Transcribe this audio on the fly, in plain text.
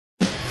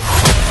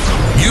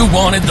You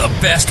wanted the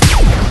best.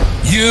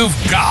 You've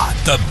got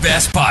the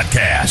best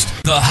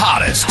podcast. The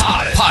hottest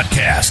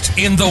podcast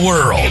in the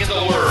world.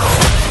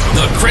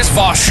 The Chris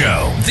Voss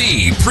Show,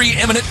 the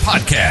preeminent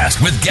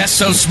podcast with guests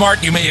so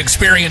smart you may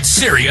experience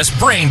serious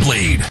brain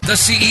bleed. The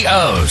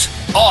CEOs,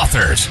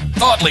 authors,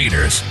 thought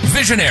leaders,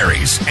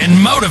 visionaries, and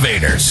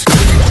motivators.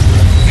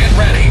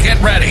 Get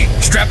ready.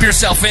 Strap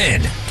yourself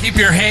in. Keep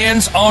your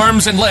hands,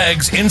 arms, and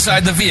legs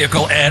inside the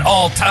vehicle at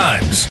all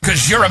times,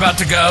 because you're about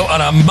to go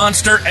on a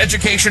monster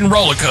education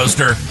roller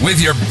coaster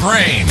with your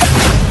brain.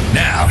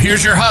 Now,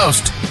 here's your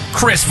host,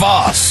 Chris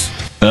Voss.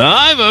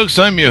 Hi, folks.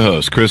 I'm your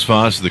host, Chris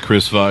Voss of The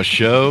Chris Voss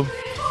Show.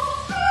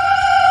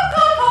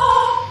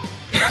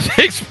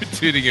 Thanks for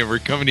tuning in. We're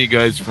coming to you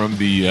guys from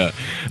the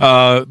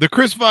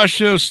Chris Voss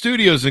Show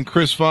studios in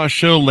Chris Voss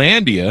Show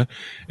Landia.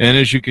 And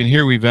as you can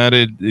hear, we've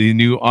added the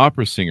new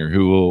opera singer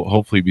who will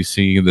hopefully be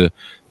singing the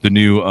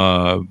new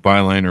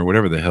byline or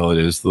whatever the hell it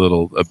is, the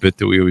little bit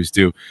that we always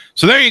do.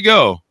 So there you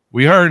go.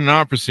 We hired an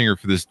opera singer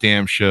for this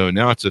damn show.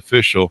 Now it's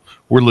official.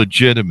 We're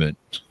legitimate.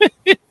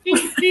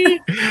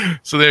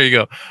 So there you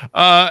go.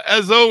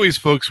 As always,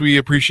 folks, we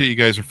appreciate you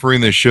guys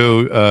referring this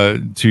show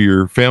to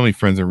your family,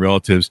 friends, and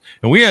relatives.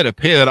 And we had to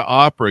pay that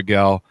opera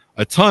gal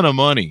a ton of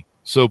money.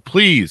 So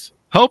please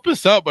help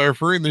us out by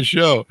referring the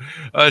show.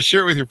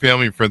 Share it with your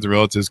family, friends, and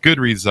relatives.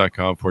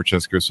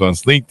 Goodreads.com/Chris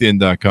Voss.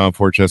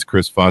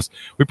 LinkedIn.com/Chris Voss.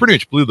 We pretty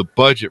much blew the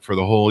budget for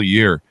the whole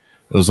year.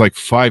 It was like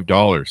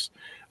 $5.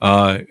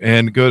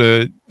 And go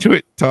to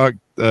it, talk,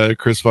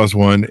 Chris Voss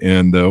 1,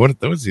 and what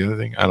was the other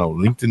thing? I don't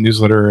know, LinkedIn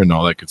newsletter and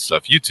all that good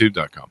stuff.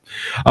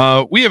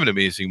 YouTube.com. We have an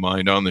amazing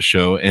mind on the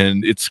show,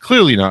 and it's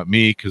clearly not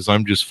me because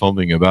I'm just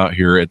fumbling about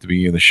here at the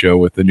beginning of the show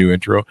with the new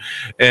intro.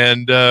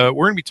 And we're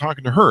going to be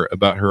talking to her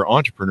about her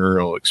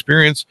entrepreneurial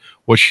experience,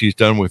 what she's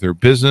done with her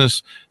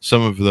business,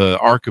 some of the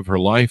arc of her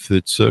life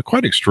that's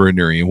quite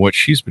extraordinary and what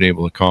she's been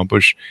able to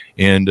accomplish.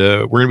 And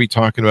we're going to be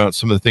talking about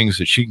some of the things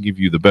that she can give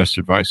you the best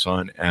advice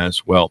on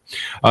as well.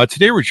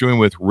 Today we're joined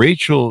with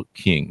Rachel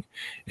King,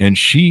 and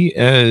she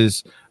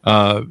is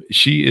of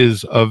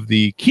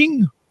the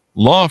King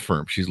Law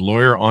Firm. She's a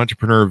lawyer,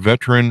 entrepreneur,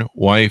 veteran,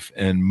 wife,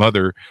 and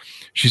mother.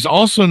 She's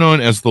also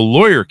known as the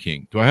Lawyer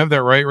King. Do I have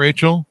that right,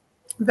 Rachel?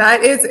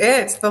 That is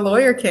it, the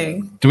Lawyer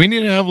King. Do we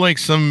need to have like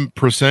some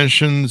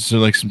processions or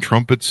like some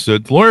trumpets?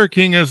 The Lawyer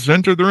King has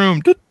entered the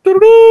room.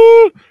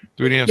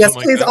 Do we need to have yes,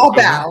 something please, like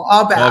that?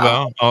 I'll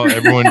bow.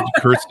 Everyone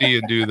curtsy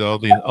and do all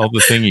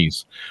the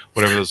thingies,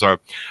 whatever those are.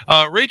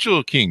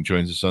 Rachel King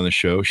joins us on the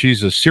show.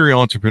 She's a serial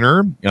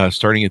entrepreneur,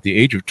 starting at the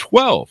age of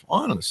 12.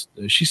 Honest,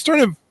 she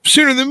started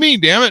sooner than me.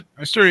 Damn it,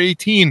 I started at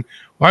 18.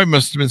 Well, I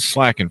must have been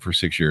slacking for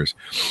 6 years.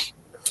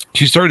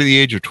 She started at the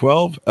age of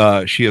 12.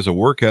 She has a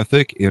work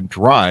ethic and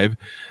drive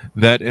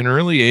that in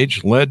early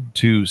age led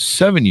to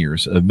 7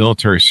 years of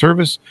military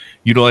service.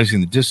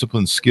 Utilizing the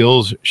discipline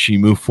skills, she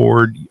moved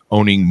forward,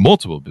 owning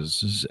multiple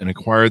businesses and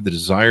acquired the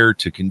desire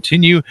to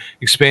continue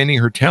expanding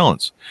her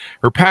talents.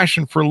 Her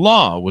passion for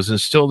law was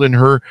instilled in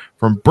her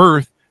from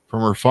birth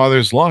from her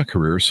father's law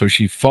career, so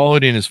she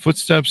followed in his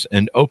footsteps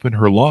and opened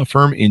her law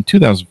firm in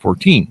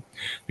 2014.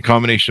 The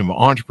combination of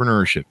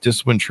entrepreneurship,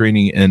 discipline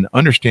training, and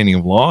understanding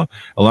of law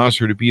allows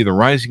her to be the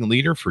rising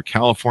leader for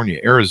California,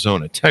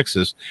 Arizona,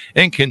 Texas,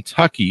 and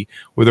Kentucky,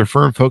 with her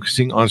firm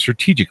focusing on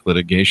strategic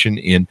litigation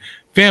in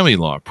family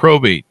law,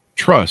 probate,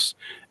 trust,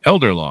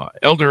 elder law,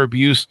 elder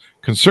abuse,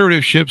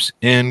 conservatorships,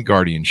 and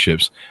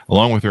guardianships.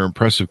 Along with her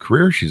impressive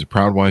career, she's a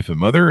proud wife and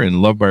mother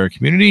and loved by her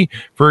community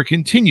for her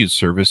continued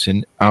service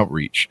and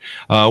outreach.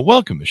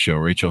 Welcome to the show,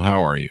 Rachel.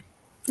 How are you?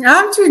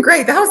 I'm doing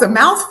great. That was a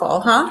mouthful,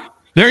 huh?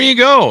 There you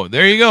go.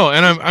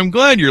 And I'm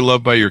glad you're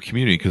loved by your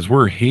community, because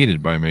we're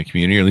hated by my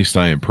community, or at least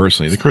I am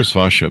personally. The Chris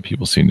Voss Show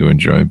people seem to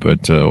enjoy,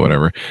 but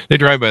whatever. They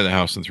drive by the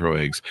house and throw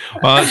eggs.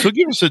 So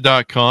give us a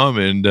 .com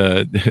and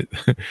give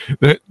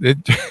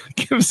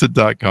us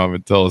a .com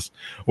and tell us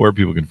where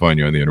people can find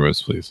you on the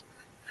interwebs, please.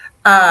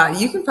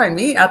 You can find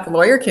me at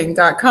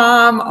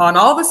thelawyerking.com, on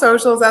all the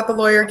socials at The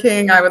Lawyer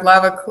King. I would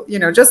love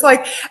just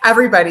like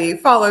everybody,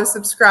 follow,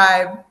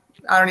 subscribe.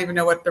 I don't even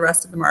know what the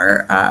rest of them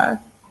are.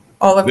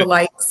 All of the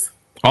likes.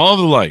 All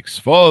of the likes,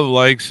 follow the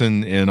likes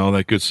and all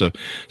that good stuff.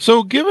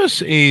 So give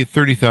us a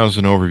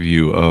 30,000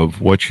 overview of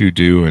what you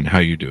do and how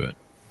you do it.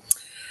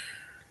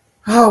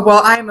 Oh,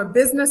 well, I'm a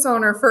business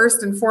owner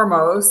first and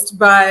foremost,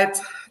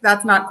 but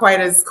that's not quite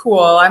as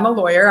cool. I'm a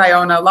lawyer. I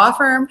own a law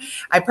firm.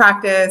 I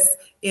practice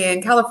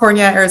in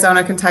California,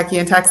 Arizona, Kentucky,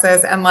 and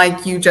Texas. And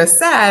like you just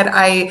said,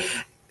 I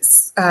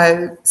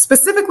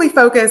specifically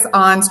focus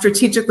on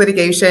strategic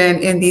litigation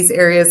in these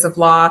areas of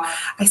law.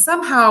 I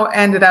somehow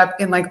ended up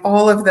in like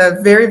all of the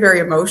very, very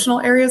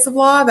emotional areas of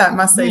law. That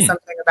must say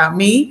something about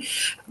me.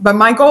 But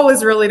my goal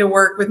is really to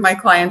work with my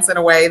clients in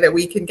a way that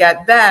we can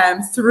get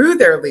them through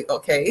their legal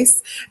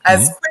case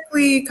as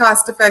quickly,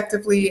 cost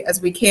effectively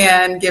as we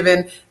can,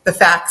 given the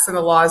facts and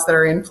the laws that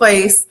are in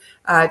place,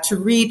 to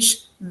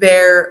reach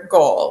their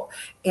goal.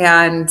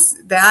 And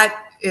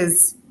that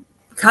is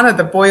kind of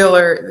the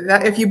boiler,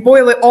 that if you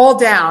boil it all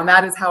down,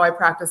 that is how I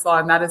practice law,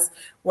 and that is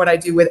what I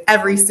do with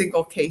every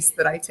single case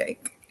that I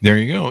take. There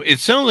you go. It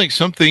sounds like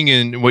something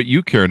in what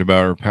you cared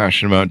about or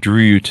passionate about drew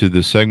you to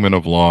the segment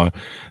of law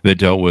that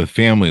dealt with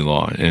family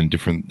law and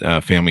different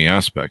family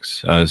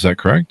aspects. Is that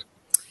correct?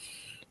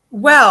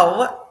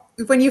 Well,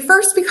 when you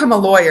first become a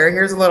lawyer,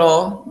 here's a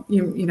little,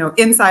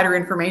 insider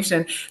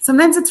information.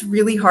 Sometimes it's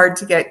really hard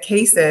to get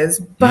cases,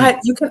 but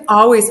you can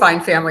always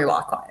find family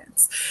law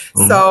clients.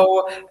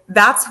 So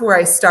that's where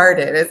I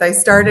started. As I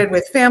started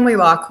with family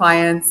law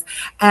clients,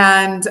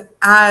 and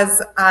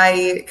as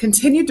I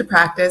continued to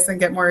practice and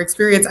get more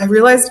experience,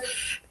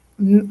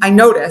 I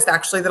noticed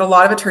actually that a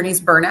lot of attorneys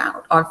burn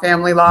out on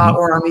family law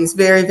or on these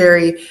very,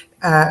 very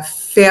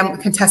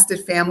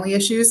contested family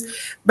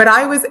issues. But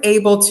I was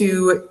able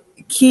to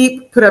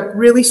put up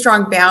really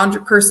strong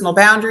personal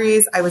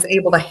boundaries. I was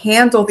able to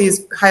handle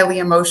these highly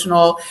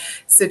emotional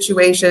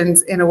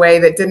situations in a way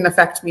that didn't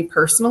affect me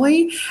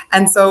personally.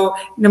 And so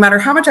no matter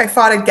how much I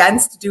fought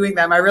against doing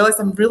them, I realized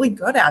I'm really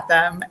good at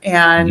them.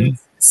 And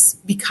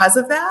because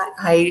of that,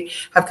 I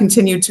have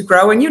continued to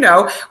grow. And,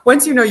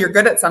 once you're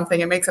good at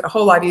something, it makes it a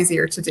whole lot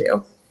easier to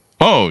do.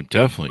 Oh,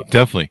 definitely,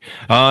 definitely.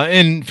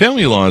 And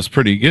family law is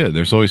pretty good.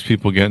 There's always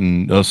people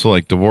getting also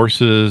like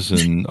divorces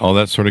and all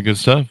that sort of good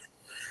stuff.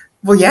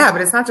 Well, yeah, but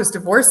it's not just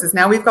divorces.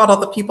 Now we've got all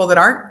the people that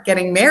aren't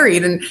getting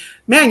married. And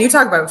man, you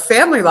talk about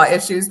family law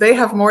issues. They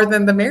have more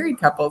than the married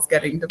couples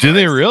getting divorced. Do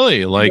they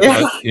really? Like,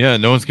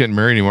 no one's getting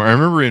married anymore. I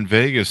remember in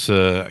Vegas,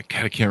 I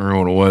can't remember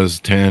what it was,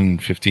 10,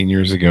 15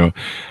 years ago.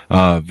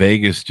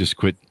 Vegas just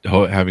quit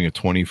having a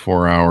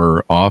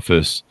 24-hour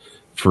office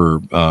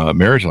for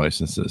marriage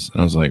licenses.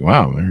 And I was like,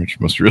 wow, marriage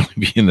must really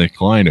be in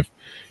decline if,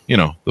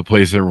 the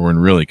place everyone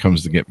really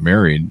comes to get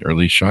married, or at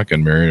least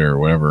shotgun married or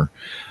whatever.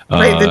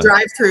 Right, the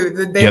drive-through.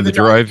 The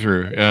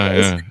drive-through.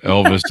 Yeah,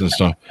 Elvis and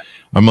stuff.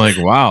 I'm like,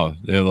 wow.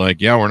 They're like,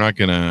 yeah, we're not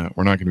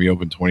gonna be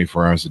open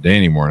 24 hours a day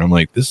anymore. And I'm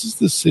like, this is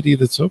the city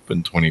that's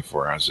open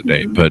 24 hours a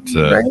day. But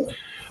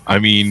I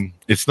mean,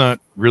 it's not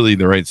really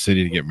the right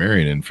city to get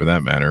married in, for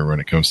that matter. When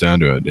it comes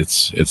down to it,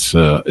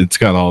 it's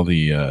got all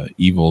the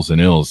evils and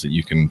ills that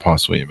you can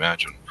possibly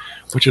imagine.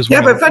 Which is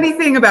but funny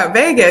thing about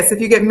Vegas,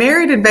 if you get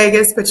married in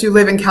Vegas but you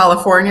live in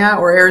California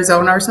or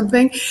Arizona or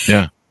something,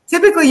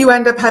 typically you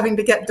end up having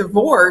to get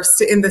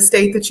divorced in the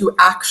state that you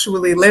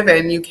actually live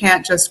in. You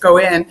can't just go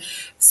in.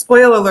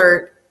 Spoiler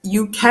alert,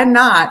 you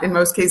cannot, in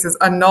most cases,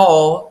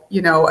 annul,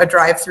 a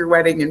drive-through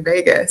wedding in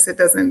Vegas. It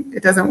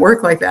doesn't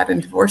work like that in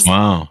divorce.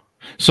 Wow.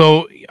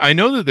 So I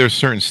know that there's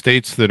certain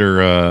states that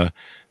are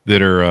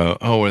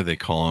what do they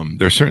call them?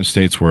 There are certain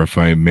states where if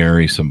I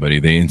marry somebody,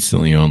 they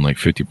instantly own like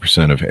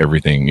 50% of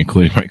everything,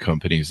 including my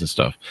companies and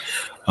stuff.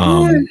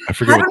 I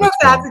forget. I don't know if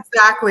that's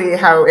exactly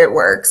how it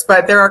works,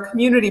 but there are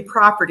community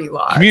property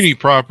laws. Community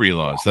property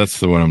laws. That's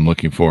the one I'm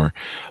looking for.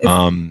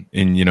 And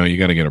you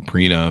got to get a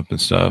prenup and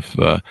stuff.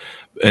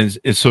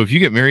 And so if you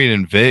get married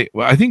in Vegas,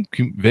 I think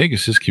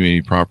Vegas is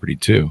community property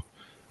too.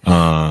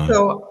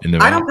 So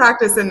I don't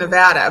practice in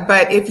Nevada,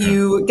 but if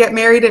you get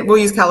married, we'll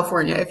use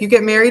California. If you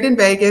get married in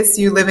Vegas,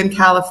 you live in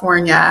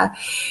California,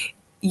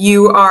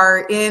 you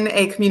are in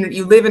a community,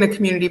 you live in a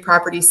community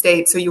property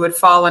state. So you would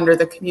fall under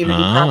the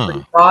community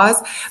property laws,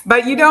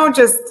 but you don't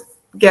just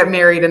get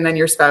married and then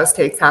your spouse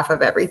takes half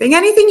of everything.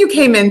 Anything you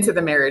came into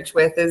the marriage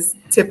with is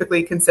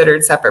typically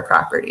considered separate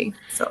property.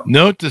 So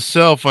note to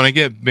self, when I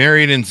get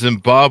married in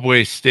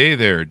Zimbabwe, stay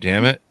there,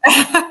 damn it.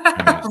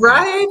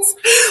 Right?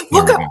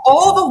 Look at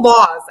all the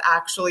laws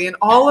actually in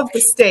all of the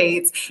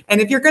states.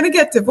 And if you're going to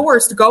get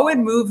divorced, go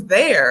and move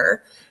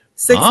there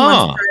 6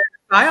 months prior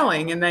to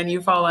filing, and then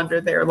you fall under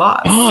their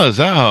laws. Oh, is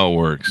that how it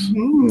works?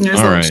 There's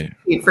all right.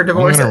 For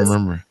divorces. I don't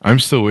remember. I'm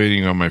still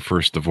waiting on my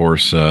first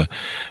divorce. I've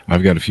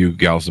got a few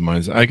gals of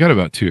mine. I got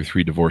about 2 or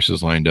 3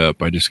 divorces lined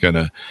up. I just got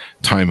to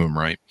time them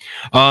right.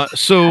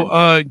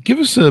 So give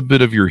us a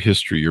bit of your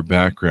history, your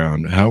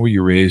background. How were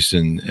you raised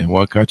and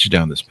what got you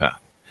down this path?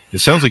 It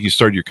sounds like you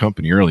started your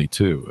company early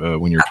too,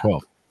 when you were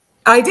 12.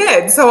 I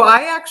did. So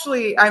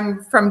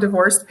I'm from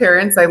divorced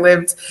parents. I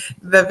lived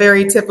the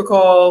very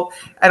typical,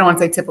 I don't want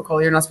to say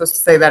typical, you're not supposed to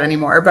say that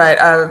anymore, but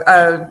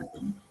a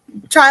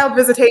child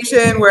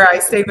visitation where I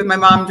stayed with my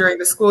mom during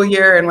the school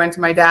year and went to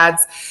my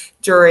dad's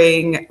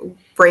during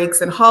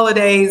breaks and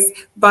holidays.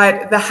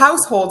 But the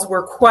households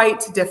were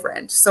quite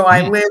different. So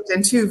I lived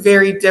in 2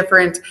 very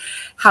different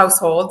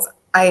households.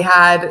 I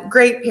had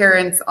great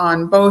parents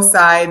on both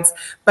sides,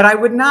 but I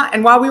would not,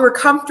 and while we were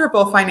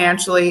comfortable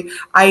financially,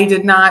 I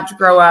did not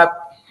grow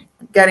up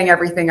getting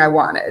everything I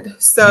wanted.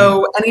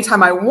 So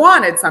anytime I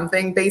wanted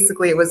something,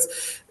 basically it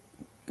was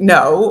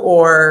no,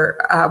 or,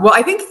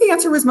 I think the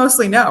answer was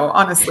mostly no,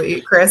 honestly,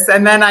 Chris.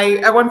 And then I,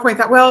 at one point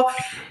thought, I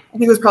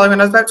think it was probably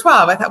when I was about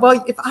 12. I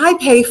thought, if I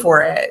pay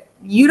for it,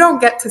 you don't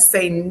get to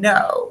say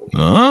no.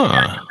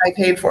 I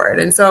paid for it.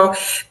 And so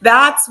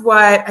that's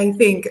what I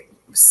think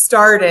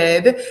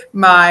started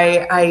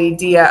my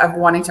idea of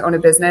wanting to own a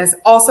business.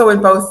 Also,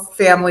 in both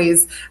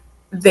families,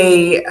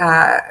 they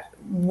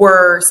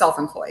were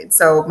self-employed.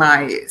 So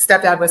my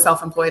stepdad was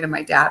self-employed and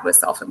my dad was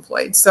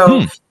self-employed.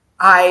 So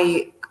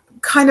I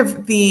kind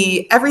of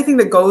everything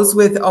that goes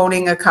with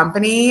owning a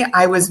company,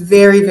 I was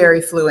very,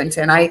 very fluent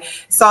in. I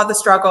saw the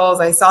struggles,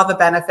 I saw the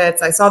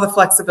benefits, I saw the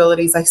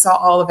flexibilities, I saw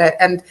all of it.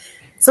 And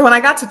so when I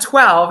got to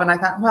 12 and I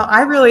thought, well,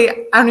 I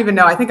don't even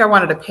know. I think I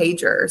wanted a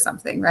pager or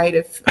something, right?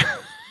 If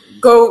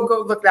go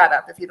look that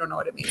up if you don't know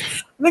what it means.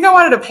 I think I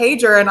wanted a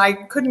pager and I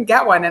couldn't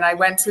get one. And I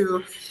went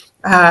to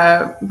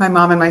my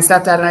mom and my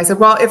stepdad and I said,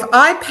 well, if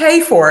I pay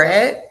for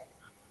it,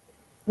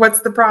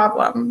 what's the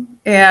problem?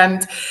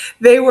 And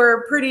they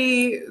were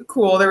pretty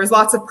cool. There was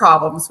lots of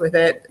problems with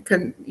it,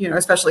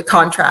 especially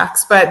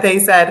contracts, but they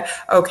said,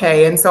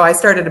 okay. And so I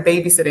started a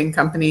babysitting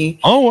company.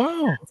 Oh,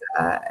 wow.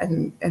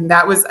 And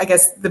that was, I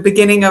guess, the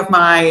beginning of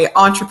my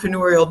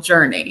entrepreneurial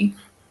journey.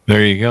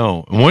 There you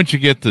go. And once you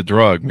get the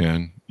drug,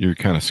 man, you're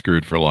kind of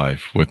screwed for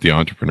life with the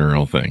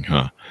entrepreneurial thing,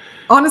 huh?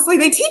 Honestly,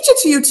 they teach it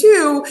to you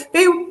too.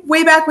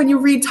 Way back when you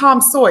read Tom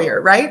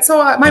Sawyer, right? So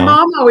my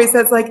mom always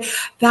says like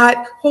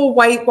that whole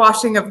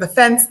whitewashing of the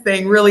fence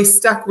thing really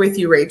stuck with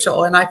you,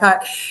 Rachel. And I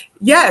thought,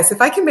 yes, if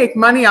I can make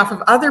money off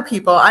of other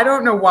people, I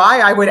don't know why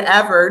I would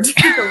ever do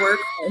the work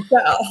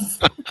myself.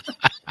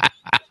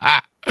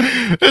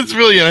 That's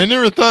brilliant. I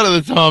never thought of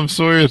the Tom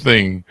Sawyer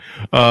thing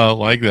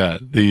like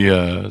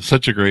that.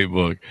 Such a great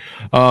book,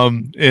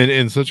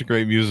 and such a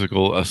great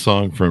musical, a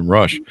song from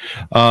Rush.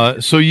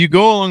 So you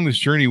go along this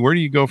journey. Where do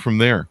you go from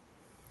there?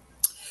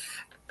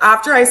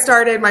 After I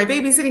started my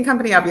babysitting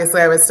company,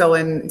 obviously I was still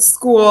in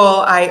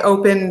school. I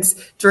opened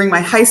during my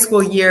high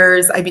school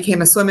years. I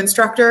became a swim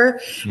instructor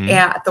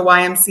at the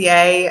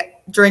YMCA.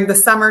 During the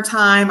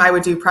summertime, I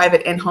would do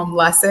private in-home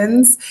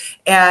lessons.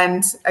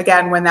 And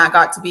again, when that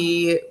got to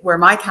be where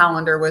my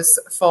calendar was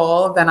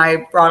full, then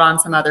I brought on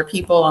some other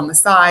people on the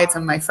side,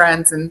 some of my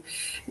friends, and,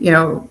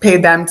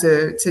 paid them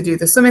to do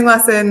the swimming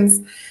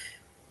lessons.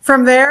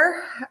 From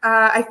there,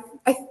 I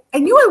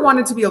knew I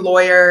wanted to be a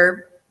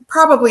lawyer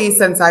probably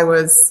since I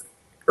was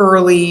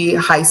early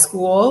high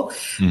school.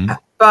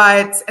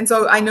 And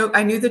so I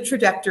knew the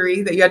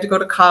trajectory that you had to go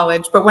to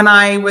college. But when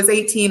I was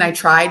 18, I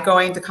tried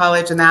going to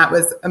college and that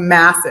was a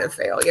massive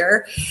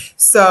failure.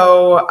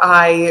 So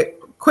I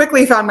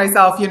quickly found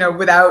myself,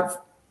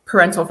 without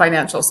parental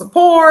financial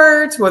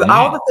support, with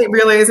all the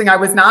realizing I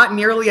was not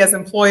nearly as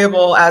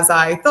employable as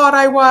I thought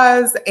I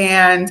was,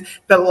 and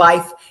the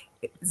life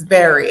is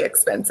very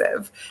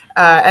expensive.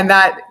 And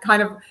that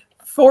kind of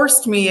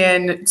forced me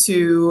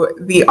into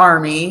the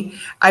Army.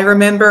 I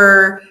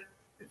remember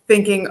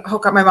thinking, oh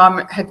God, my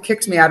mom had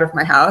kicked me out of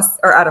my house,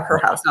 or out of her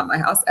house, not my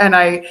house. And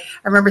I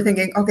remember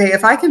thinking, okay,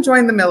 if I can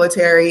join the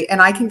military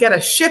and I can get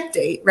a ship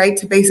date, right,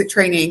 to basic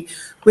training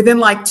within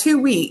like 2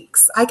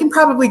 weeks, I can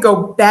probably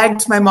go beg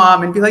to my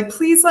mom and be like,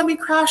 please let me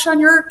crash on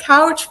your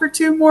couch for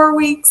 2 more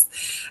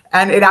weeks.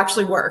 And it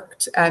actually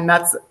worked. And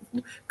that's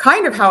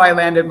kind of how I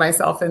landed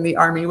myself in the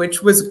Army,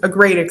 which was a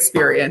great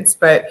experience,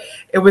 but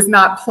it was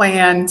not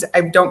planned.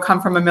 I don't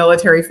come from a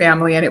military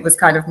family, and it was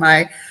kind of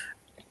my,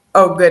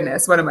 oh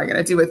goodness, what am I going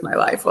to do with my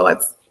life?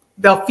 Well,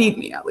 they'll feed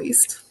me at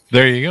least.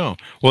 There you go.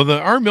 Well,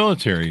 our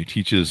military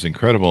teaches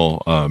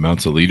incredible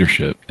amounts of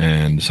leadership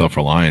and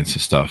self-reliance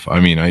and stuff. I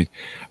mean,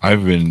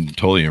 I've been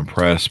totally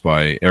impressed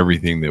by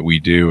everything that we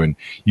do, and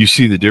you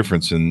see the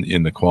difference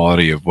in the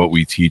quality of what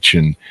we teach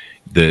and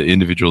the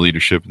individual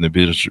leadership and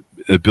the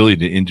ability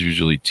to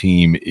individually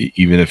team,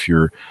 even if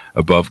your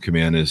above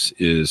command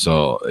is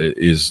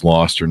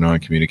lost or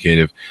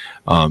non-communicative.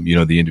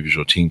 The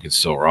individual team can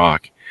still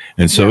rock.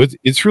 And so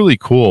it's really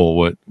cool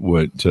what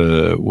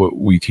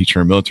we teach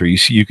our military.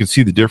 You can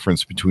see the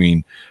difference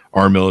between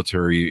our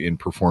military in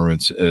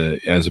performance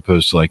as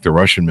opposed to like the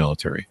Russian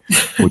military,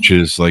 which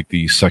is like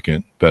the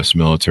second best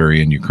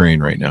military in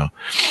Ukraine right now.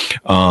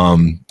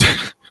 I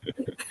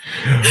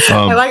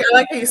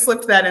like how you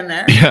slipped that in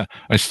there. Yeah,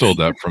 I stole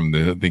that from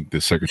the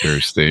Secretary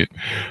of State,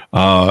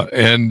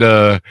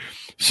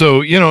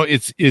 so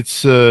it's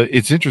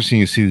interesting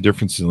to see the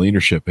difference in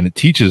leadership, and it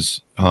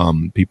teaches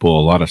people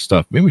a lot of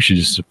stuff. Maybe we should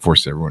just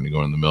force everyone to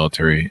go in the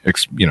military.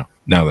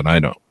 Now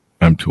that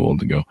I'm too old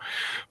to go,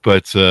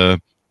 but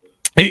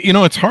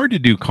it's hard to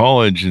do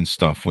college and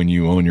stuff when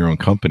you own your own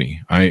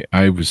company.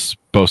 I was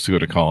supposed to go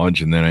to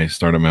college, and then I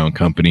started my own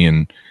company,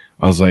 and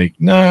I was like,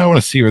 no, I want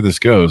to see where this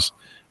goes.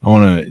 I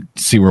want to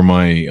see where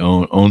my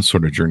own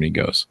sort of journey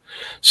goes.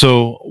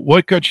 So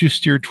what got you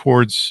steered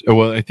towards,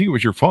 well, I think it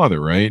was your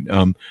father, right?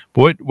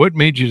 But what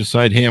made you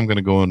decide, hey, I'm going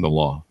to go into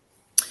law?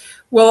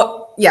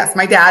 Well, yes,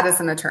 my dad is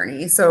an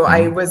attorney. So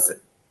I was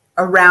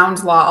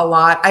around law a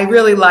lot. I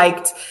really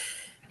liked,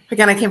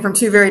 again, I came from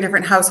 2 very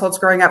different households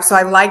growing up. So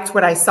I liked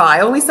what I saw.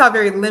 I only saw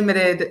very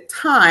limited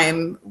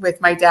time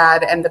with my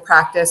dad and the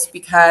practice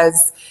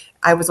because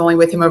I was only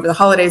with him over the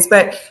holidays.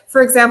 But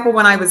for example,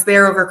 when I was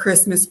there over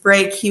Christmas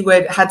break, he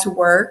had to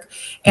work.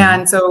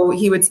 And so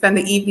he would spend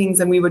the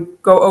evenings and we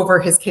would go over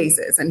his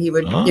cases, and he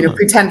would,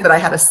 pretend that I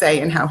had a say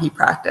in how he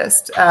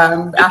practiced,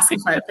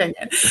 asking my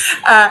opinion.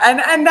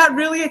 And that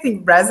really, I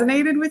think,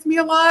 resonated with me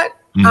a lot.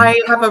 I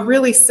have a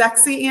really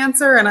sexy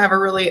answer, and I have a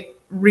really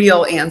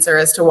real answer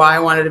as to why I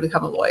wanted to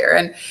become a lawyer.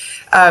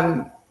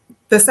 And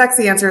the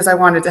sexy answer is I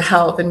wanted to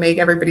help and make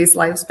everybody's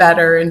lives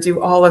better and do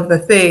all of the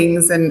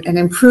things and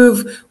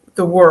improve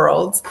the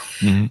world.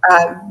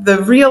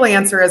 The real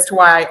answer as to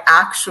why I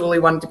actually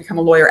wanted to become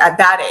a lawyer at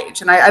that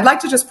age. And I'd like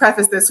to just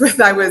preface this with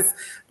I was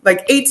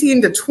like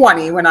 18 to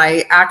 20 when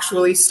I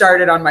actually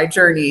started on my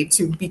journey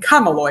to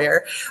become a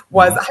lawyer.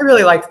 Was I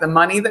really liked the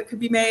money that could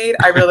be made.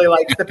 I really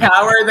liked the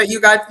power that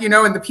you got,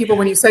 and the people,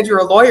 when you said you're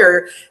a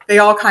lawyer, they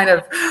all kind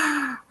of,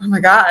 oh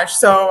my gosh.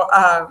 So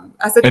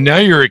I said, and now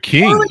you're a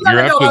king.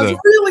 I was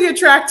really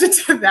attracted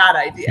to that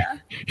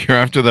idea. You're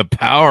after the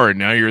power.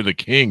 Now you're the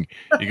king.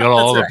 You got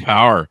all the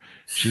power.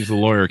 She's the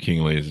lawyer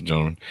king, ladies and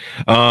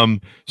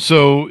gentlemen.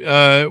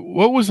 So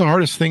what was the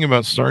hardest thing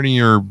about starting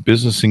your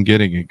business and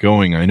getting it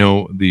going? I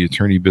know the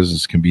attorney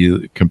business can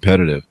be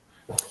competitive.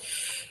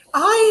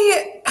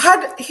 I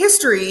had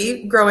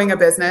history growing a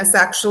business.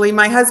 Actually,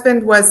 my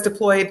husband was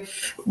deployed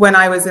when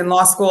I was in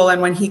law school. And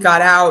when he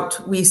got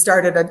out, we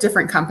started a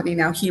different company.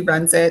 Now he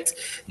runs it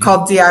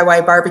called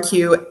DIY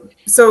Barbecue.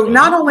 So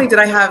not only did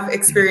I have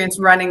experience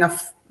running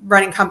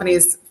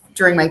companies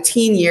during my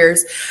teen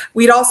years,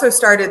 we'd also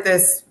started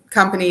this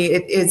company.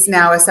 It is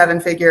now a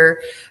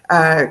 7-figure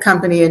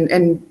company.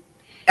 And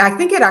I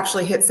think it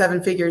actually hit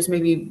 7 figures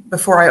maybe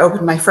before I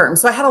opened my firm.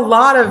 So I had a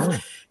lot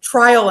of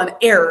trial and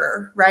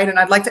error, right? And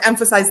I'd like to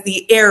emphasize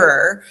the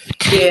error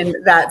in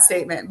that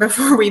statement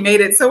before we made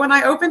it. So when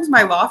I opened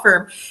my law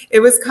firm, it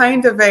was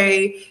kind of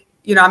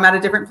I'm at a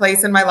different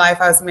place in my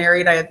life. I was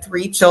married. I had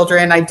 3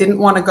 children. I didn't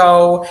want to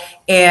go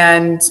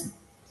and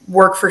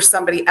work for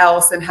somebody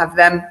else and have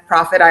them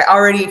profit. I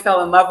already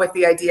fell in love with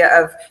the idea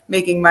of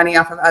making money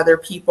off of other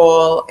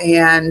people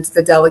and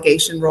the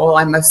delegation role.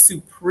 I'm a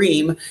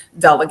supreme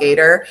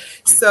delegator.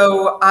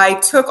 So I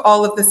took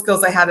all of the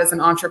skills I had as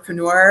an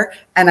entrepreneur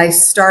and I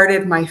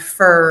started my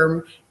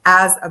firm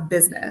as a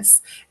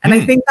business. And I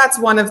think that's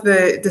one of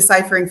the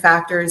deciphering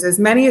factors is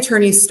many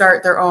attorneys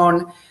start their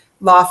own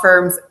law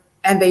firms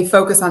and they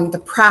focus on the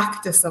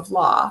practice of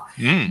law.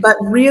 But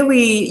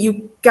really,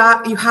 you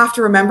have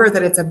to remember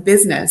that it's a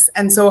business.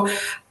 And so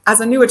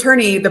as a new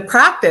attorney, the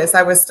practice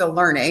I was still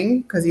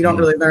learning because you don't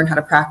really learn how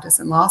to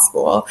practice in law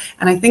school.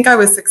 And I think I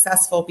was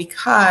successful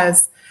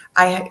because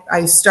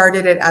I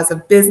started it as a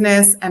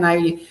business and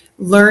I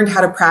learned how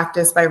to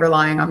practice by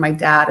relying on my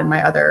dad and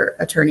my other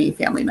attorney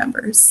family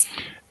members.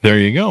 There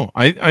you go.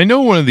 I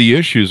know one of the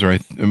issues, or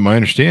my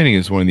understanding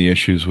is one of the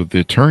issues with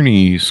the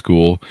attorney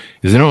school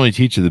is they don't really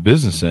teach you the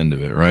business end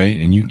of it, right?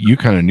 And you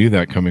kind of knew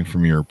that coming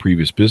from your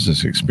previous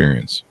business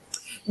experience.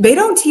 They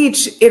don't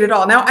teach it at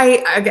all. Now,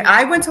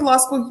 I went to law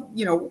school,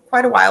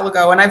 quite a while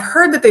ago, and I've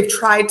heard that they've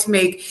tried to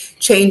make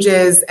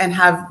changes and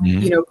have,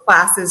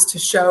 classes to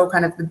show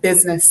kind of the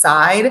business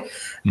side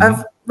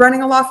of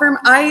running a law firm.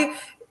 I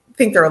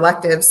think they're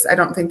electives. I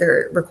don't think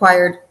they're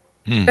required.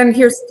 And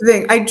here's the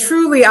thing. I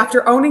truly,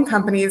 after owning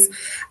companies,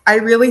 I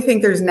really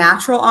think there's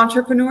natural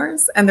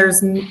entrepreneurs and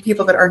there's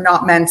people that are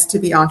not meant to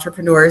be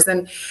entrepreneurs.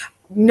 And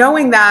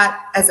knowing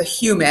that as a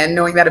human,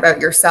 knowing that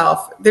about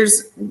yourself,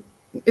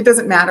 it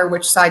doesn't matter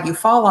which side you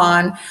fall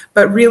on,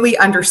 but really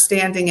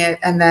understanding it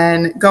and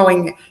then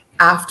going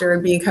after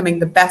and becoming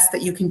the best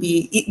that you can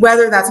be,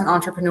 whether that's an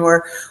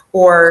entrepreneur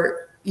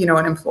or,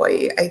 an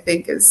employee, I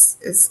think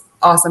is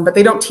awesome. But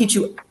they don't teach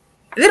you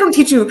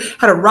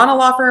how to run a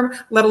law firm,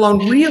 let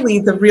alone really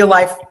the real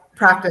life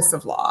practice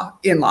of law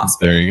in law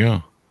school. There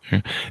you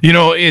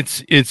go.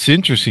 It's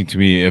interesting to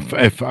me.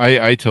 If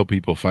I tell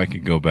people if I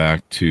could go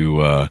back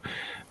to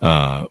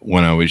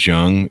when I was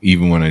young,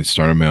 even when I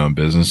started my own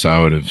business, I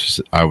would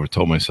have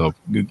told myself,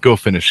 go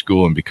finish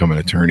school and become an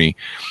attorney.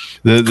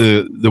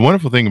 The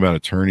wonderful thing about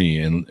attorney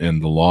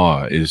and the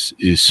law is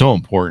so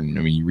important.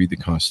 I mean, you read the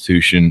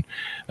Constitution,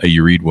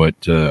 you read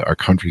what our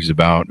country's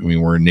about. I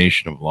mean, we're a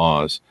nation of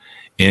laws.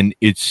 And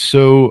it's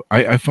so,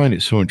 I find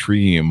it so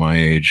intriguing at my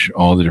age,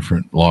 all the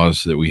different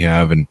laws that we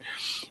have and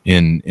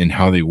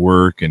how they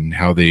work and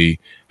how they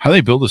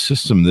build a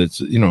system that's,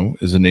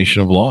 is a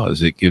nation of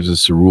laws. It gives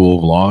us a rule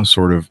of law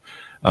sort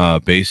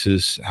of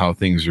basis, how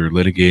things are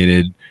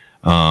litigated.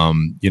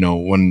 When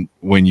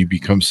you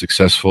become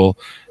successful,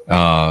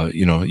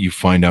 you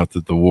find out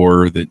that the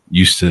war that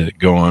used to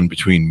go on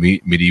between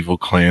medieval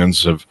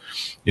clans of,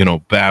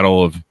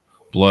 battle of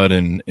blood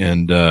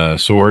and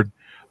sword,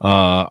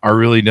 are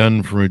really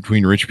done from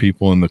between rich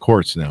people in the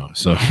courts now.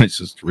 So it's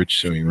just rich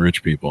suing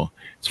rich people.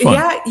 It's fun.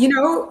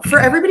 Yeah, for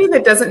everybody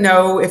that doesn't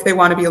know if they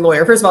want to be a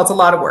lawyer, first of all, it's a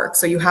lot of work,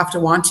 so you have to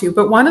want to.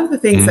 But one of the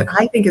things that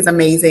I think is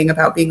amazing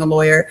about being a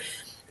lawyer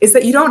is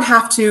that you don't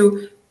have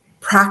to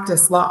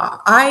practice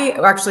law. I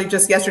actually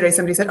just yesterday,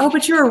 somebody said, "Oh,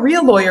 but you're a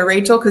real lawyer,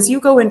 Rachel, because you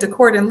go into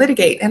court and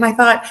litigate." And I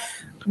thought,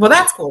 well,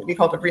 that's cool to be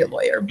called a real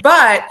lawyer.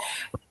 But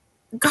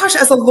gosh,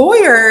 as a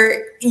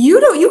lawyer, you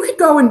could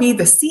go and be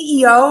the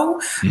CEO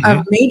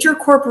of major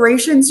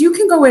corporations. You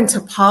can go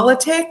into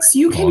politics.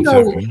 You can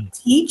go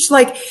teach.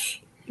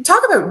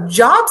 Talk about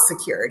job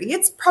security.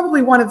 It's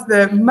probably one of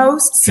the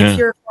most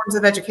secure forms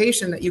of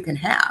education that you can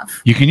have.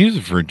 You can use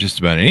it for just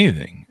about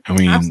anything. I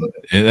mean,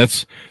 Absolutely.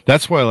 and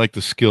that's why I like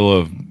the skill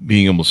of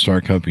being able to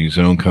start companies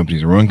and own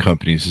companies and run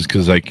companies, is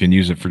because I can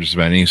use it for just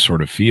about any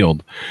sort of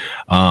field.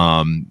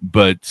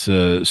 But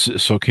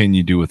so can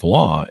you do with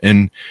law,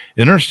 and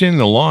understanding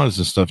the laws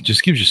and stuff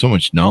just gives you so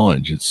much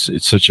knowledge.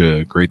 It's such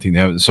a great thing to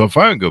have. So if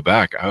I would go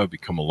back, I would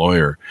become a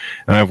lawyer,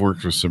 and I've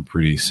worked with some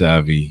pretty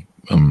savvy,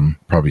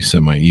 probably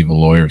semi-evil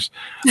lawyers,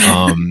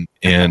 and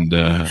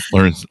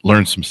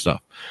learn some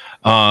stuff.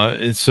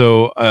 And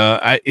so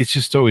it's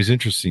just always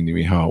interesting to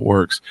me how it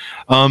works.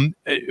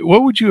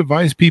 What would you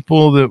advise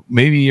people that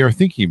maybe are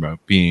thinking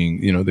about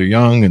being, they're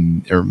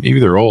young or maybe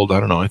they're old? I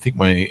don't know. I think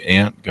my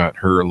aunt got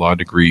her law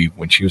degree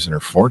when she was in her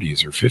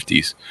 40s or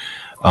 50s.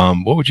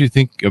 What would you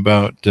think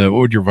about, what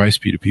would your advice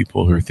be to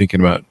people who are thinking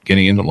about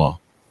getting into law?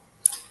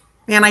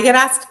 Man, I get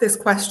asked this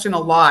question a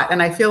lot,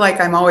 and I feel like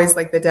I'm always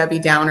like the Debbie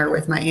Downer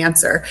with my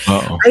answer.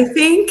 Uh-oh. I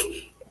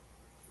think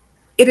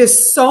it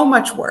is so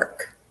much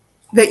work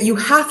that you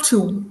have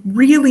to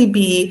really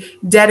be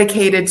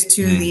dedicated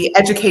to the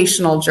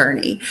educational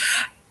journey.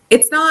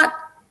 It's not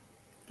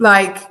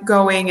like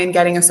going and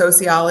getting a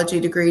sociology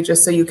degree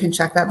just so you can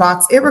check that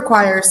box. It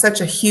requires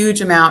such a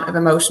huge amount of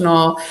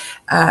emotional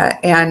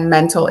and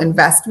mental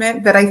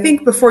investment that I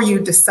think before you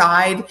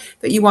decide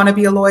that you want to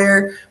be a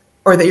lawyer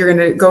or that you're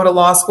going to go to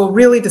law school,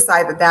 really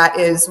decide that that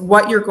is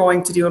what you're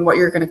going to do and what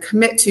you're going to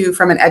commit to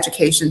from an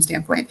education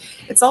standpoint.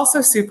 It's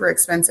also super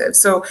expensive.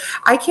 So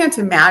I can't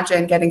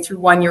imagine getting through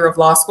 1 year of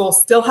law school,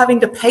 still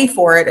having to pay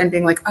for it and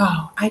being like,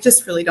 oh, I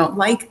just really don't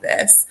like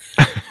this.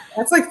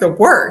 That's like the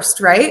worst,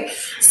 right?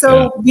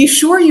 So Be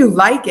sure you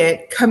like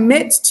it,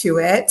 commit to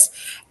it,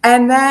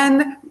 and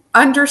then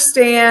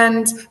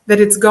understand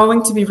that it's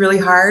going to be really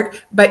hard,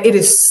 but it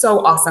is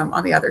so awesome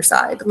on the other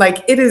side.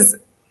 Like, it is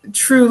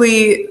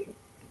truly,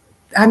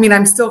 I mean,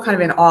 I'm still kind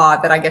of in awe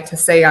that I get to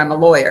say I'm a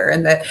lawyer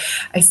and that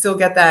I still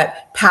get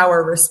that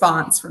power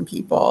response from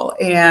people.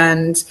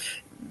 And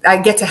I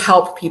get to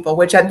help people,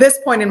 which at this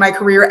point in my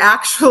career,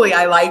 actually,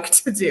 I like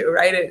to do,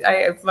 right?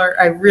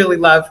 I really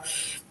love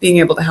being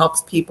able to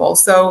help people.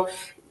 So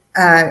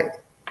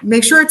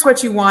make sure it's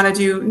what you want to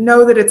do.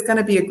 Know that it's going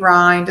to be a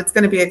grind. It's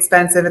going to be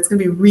expensive. It's going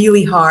to be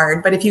really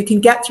hard. But if you can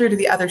get through to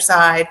the other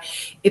side,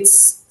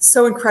 it's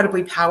so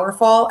incredibly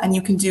powerful, and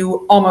you can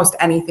do almost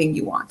anything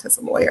you want as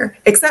a lawyer,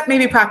 except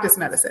maybe practice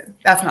medicine.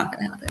 That's not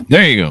going to happen.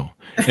 There you go.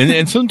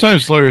 And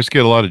sometimes lawyers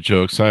get a lot of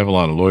jokes. I have a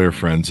lot of lawyer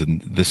friends,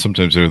 and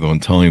sometimes they're the one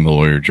telling the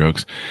lawyer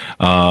jokes.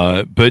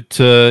 But what's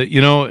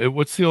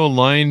the old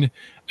line?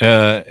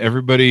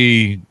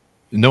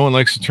 No one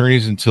likes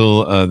attorneys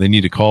until they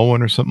need to call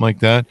one, or something like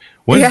that.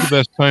 When's the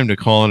best time to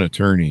call an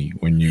attorney?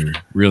 When you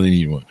really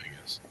need one, I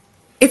guess.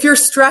 If you're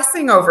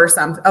stressing over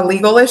a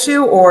legal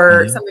issue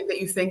or something that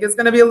you think is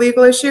going to be a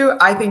legal issue,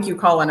 I think you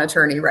call an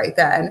attorney right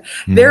then.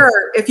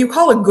 If you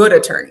call a good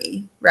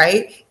attorney,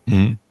 right,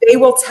 they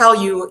will tell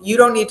you, you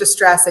don't need to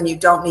stress and you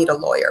don't need a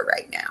lawyer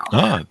right now.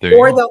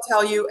 Or they'll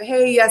tell you,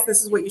 hey, yes,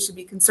 this is what you should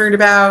be concerned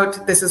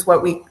about. This is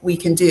what we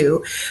can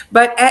do.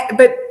 But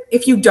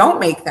if you don't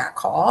make that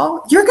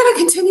call, you're going to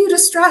continue to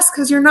stress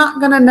because you're not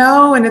going to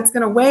know, and it's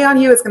going to weigh on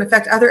you. It's going to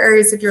affect other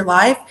areas of your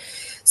life.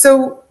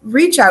 So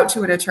reach out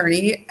to an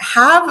attorney,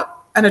 have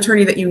an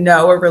attorney that you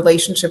know, a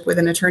relationship with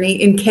an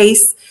attorney in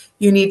case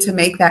you need to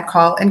make that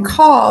call, and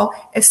call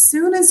as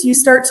soon as you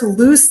start to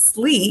lose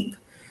sleep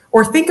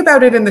or think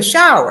about it in the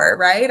shower,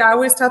 right? I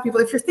always tell people,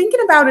 if you're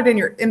thinking about it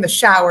in the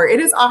shower, it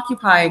is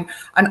occupying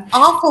an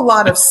awful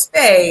lot of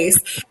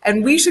space,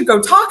 and we should go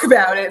talk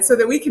about it so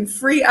that we can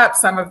free up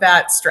some of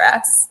that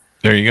stress.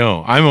 There you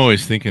go. I'm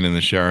always thinking in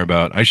the shower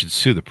about, I should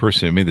sue the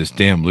person who made this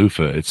damn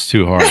loofah. It's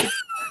too hard.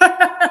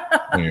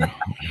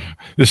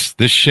 This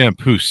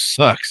shampoo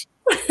sucks.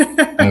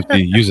 I have to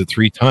use it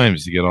 3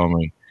 times to get all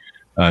my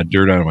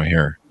dirt out of my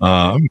hair.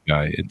 I'm a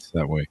guy. It's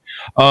that way.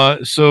 I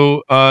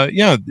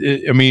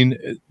mean,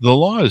 the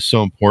law is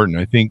so important.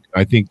 I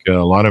think a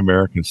lot of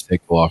Americans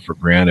take the law for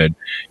granted.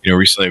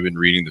 Recently I've been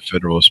reading the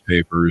Federalist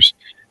Papers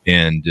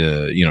and,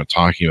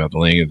 talking about the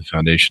laying of the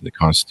foundation of the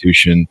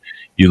Constitution.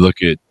 You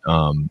look at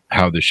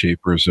how the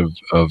shapers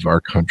of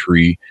our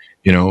country,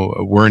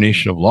 we're a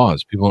nation of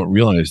laws. People don't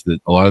realize that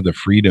a lot of the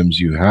freedoms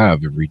you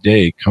have every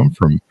day come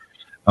from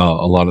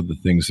a lot of the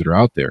things that are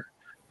out there.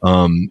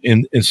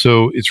 And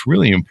so it's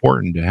really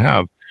important to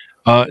have.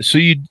 So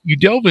you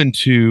delve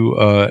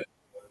into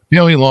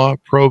family law,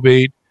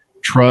 probate,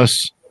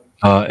 trusts,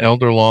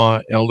 elder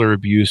law, elder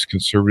abuse,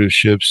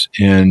 conservatorships,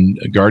 and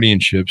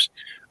guardianships.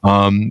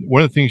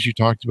 One of the things you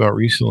talked about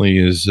recently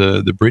is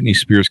the Britney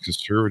Spears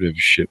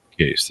conservatorship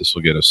case. This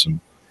will get us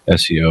some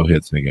SEO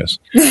hits, I guess.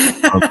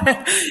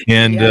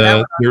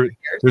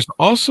 There's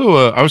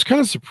also I was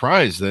kind of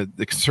surprised that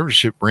the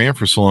conservatorship ran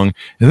for so long.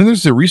 And then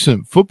there's a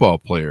recent football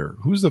player.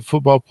 Who's the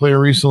football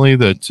player recently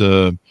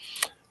that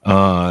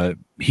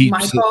he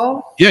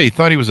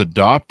thought he was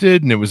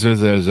adopted, and it was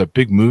a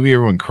big movie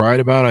everyone cried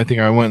about. I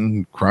think I went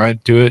and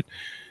cried to it,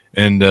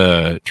 and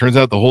turns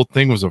out the whole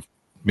thing was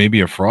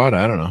maybe a fraud.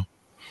 I don't know.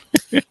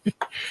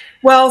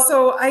 Well,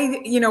 so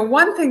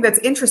one thing that's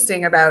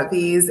interesting about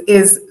these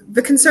is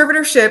the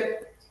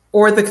conservatorship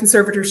or the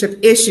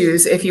conservatorship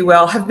issues, if you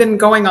will, have been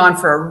going on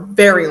for a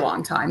very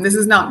long time. This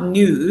is not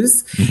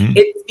news. Mm-hmm.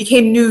 It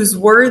became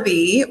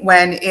newsworthy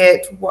when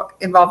it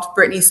involved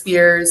Britney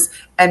Spears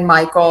and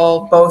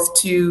Michael, both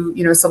two,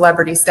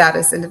 celebrity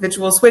status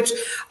individuals, which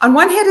on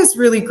one hand is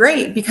really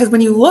great because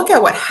when you look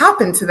at what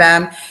happened to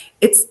them,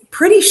 it's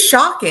pretty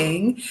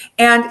shocking,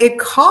 and it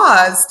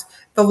caused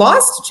the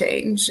laws to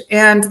change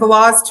and the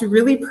laws to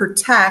really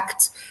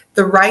protect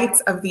the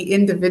rights of the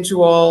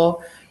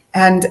individual.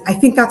 And I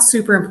think that's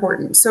super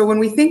important. So when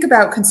we think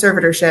about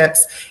conservatorships,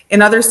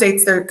 in other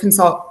states, they're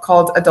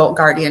called adult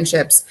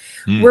guardianships.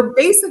 We're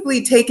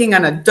basically taking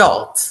an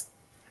adult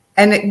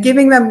and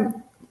giving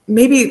them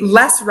maybe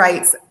less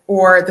rights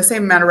or the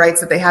same amount of rights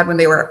that they had when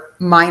they were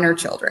minor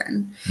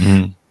children.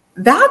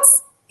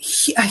 That's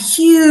a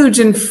huge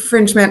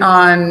infringement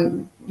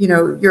on,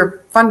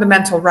 your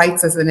fundamental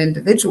rights as an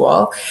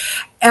individual.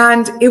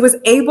 And it was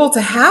able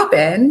to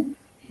happen.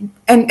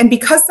 And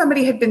because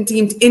somebody had been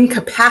deemed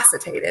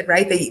incapacitated,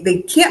 right?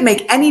 They can't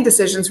make any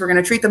decisions. We're going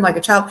to treat them like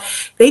a child.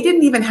 They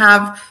didn't even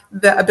have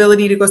the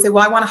ability to go say,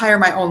 well, I want to hire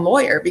my own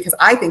lawyer because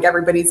I think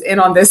everybody's in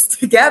on this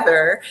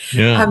together.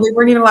 Yeah. They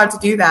weren't even allowed to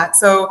do that.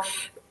 So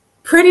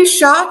pretty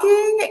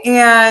shocking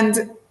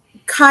and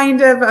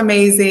kind of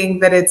amazing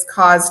that it's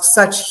caused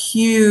such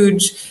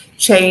huge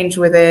change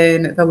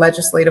within the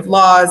legislative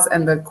laws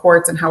and the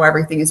courts and how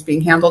everything is being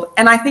handled.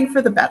 And I think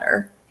for the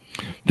better.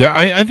 Yeah,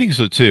 I think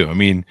so too. I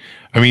mean,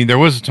 there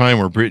was a time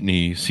where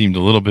Britney seemed a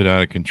little bit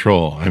out of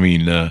control. I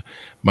mean,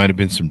 might have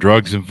been some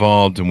drugs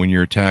involved, and when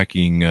you're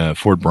attacking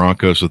Ford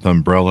Broncos with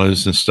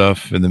umbrellas and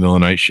stuff in the middle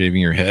of the night,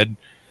 shaving your head,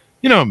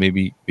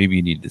 maybe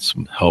you needed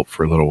some help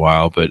for a little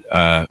while. But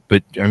I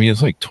mean,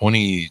 it's like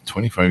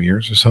 25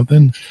 years or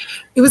something.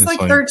 It was like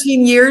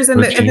 13 years.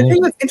 And the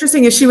thing that's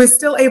interesting is she was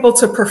still able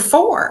to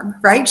perform,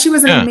 right? She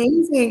was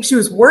she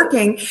was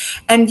working.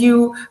 And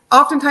you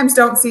oftentimes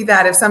don't see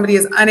that if somebody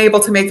is unable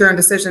to make their own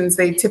decisions,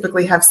 they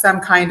typically have some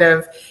kind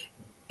of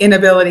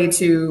inability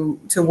to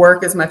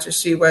work as much as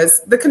she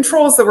was. The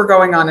controls that were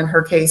going on in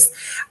her case,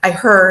 I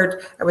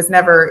was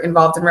never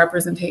involved in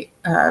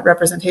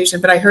representation,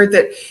 but I heard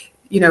that,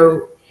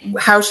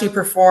 how she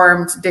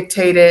performed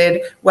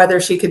dictated whether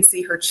she could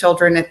see her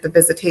children at the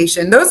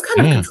visitation. Those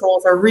kind of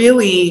controls are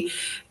really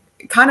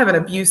kind of an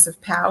abuse of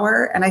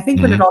power. And I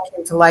think when it all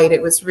came to light,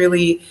 it was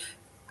really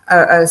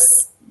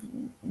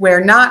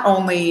where not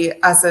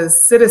only us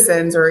as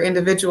citizens or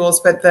individuals,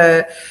 but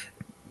the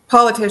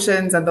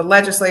politicians and the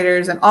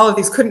legislators and all of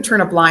these couldn't turn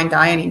a blind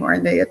eye anymore.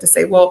 And they had to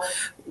say, well,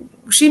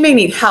 she may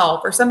need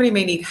help or somebody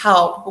may need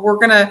help, but we're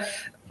going to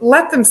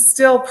let them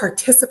still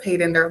participate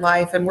in their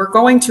life. And we're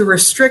going to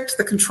restrict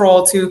the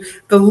control to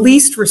the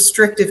least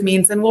restrictive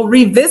means. And we'll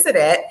revisit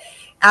it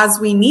as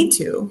we need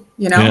to,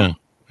 Yeah.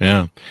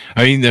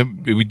 I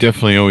mean, we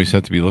definitely always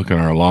have to be looking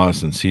at our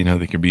laws and seeing how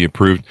they can be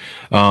improved.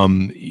 How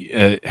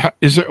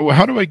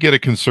do I get a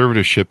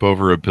conservatorship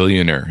over a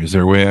billionaire? Is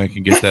there a way I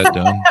can get that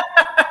done?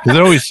 Because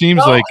it always seems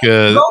like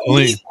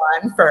only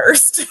one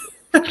first.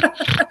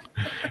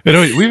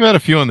 We've had a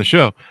few on the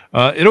show.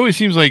 It always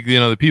seems like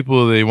the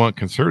people they want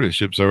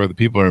conservatorships are the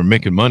people who are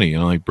making money,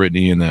 like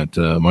Britney and that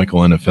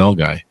Michael NFL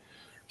guy.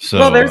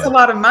 So there's a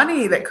lot of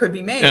money that could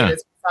be made. Yeah.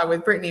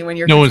 With Britney when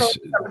you're controlling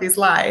somebody's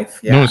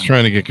life. Yeah. No one's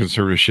trying to get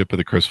conservatorship of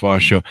the Chris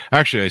Voss show.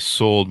 Actually, I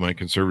sold my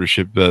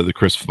conservatorship. The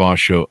Chris Voss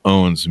show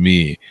owns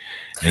me,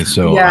 and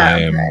so I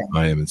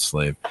am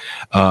enslaved.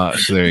 So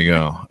there you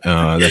go.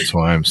 That's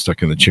why I'm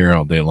stuck in the chair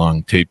all day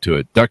long, taped to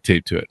it, duct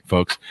taped to it,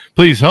 folks.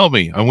 Please help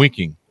me. I'm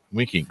winking.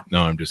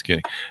 No, I'm just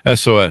kidding.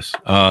 SOS.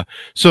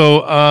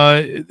 So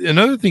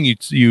another thing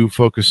you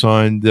focus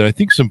on that I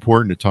think is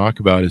important to talk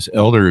about is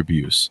elder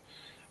abuse.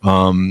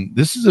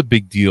 This is a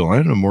big deal. I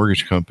had a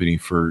mortgage company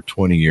for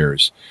 20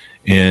 years.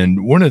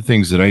 And one of the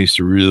things that I used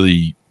to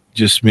really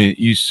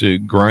used to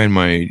grind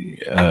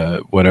my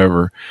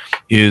whatever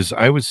is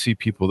I would see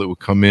people that would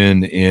come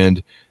in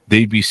and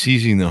they'd be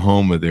seizing the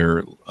home of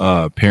their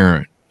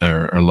parent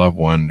or loved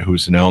one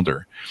who's an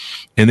elder.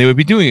 And they would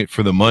be doing it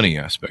for the money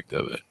aspect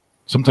of it.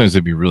 Sometimes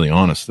they'd be really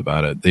honest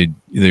about it.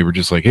 They were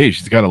just like, hey,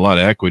 she's got a lot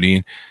of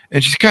equity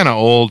and she's kind of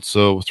old,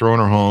 so throw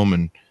in her home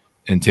and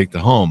take the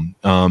home.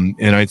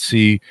 And I'd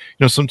see,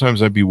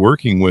 sometimes I'd be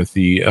working with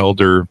the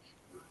elder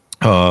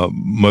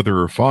mother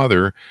or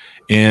father,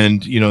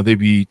 and, they'd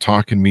be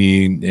talking to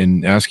me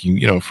and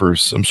asking, for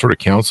some sort of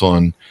counsel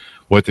on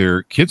what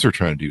their kids are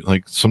trying to do.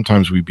 Like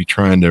sometimes we'd be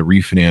trying to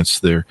refinance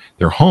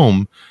their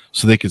home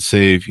so they could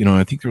save,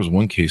 I think there was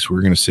one case where we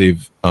were going to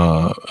save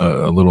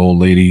a little old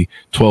lady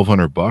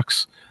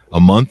 $1,200 a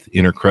month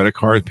in her credit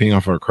card, paying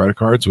off our credit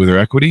cards with her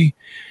equity.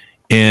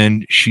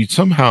 And she'd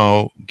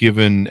somehow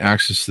given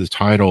access to the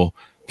title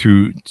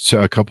through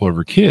a couple of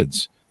her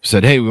kids.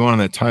 Said, hey, we want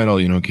that title,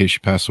 in case she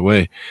passed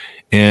away.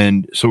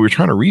 And so we were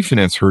trying to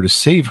refinance her to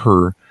save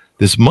her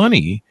this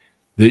money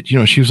that,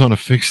 she was on a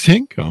fixed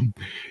income.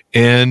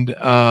 And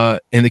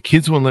the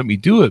kids wouldn't let me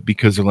do it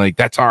because they're like,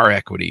 that's our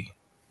equity.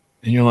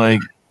 And you're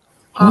like,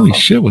 holy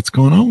shit, what's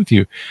going on with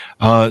you?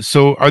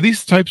 So are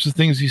these types of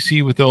things you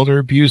see with elder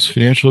abuse,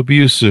 financial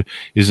abuse?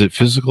 Is it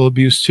physical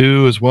abuse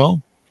too as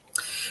well?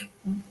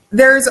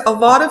 There's a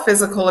lot of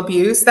physical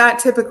abuse that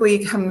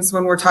typically comes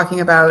when we're talking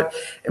about,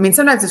 I mean,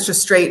 sometimes it's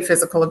just straight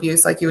physical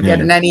abuse like you would get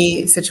in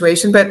any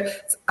situation,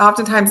 but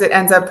oftentimes it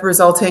ends up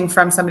resulting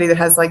from somebody that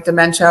has like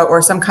dementia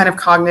or some kind of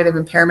cognitive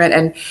impairment,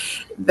 and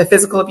the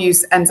physical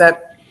abuse ends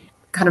up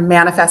kind of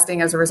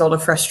manifesting as a result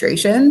of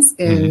frustrations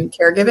in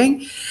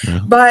caregiving.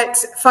 But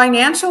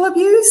financial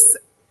abuse,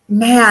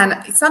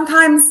 man,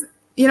 sometimes,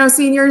 you know,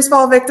 seniors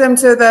fall victim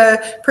to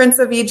the Prince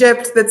of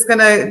Egypt that's going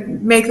to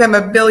make them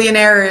a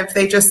billionaire if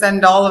they just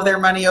send all of their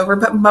money over.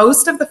 But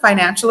most of the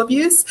financial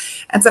abuse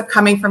ends up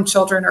coming from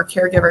children or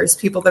caregivers,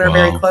 people that are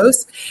very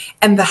close.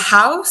 And the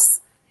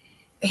house,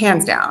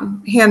 hands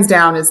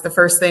down is the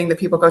first thing that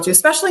people go to,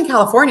 especially in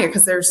California,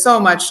 because there's so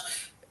much,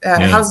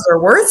 houses are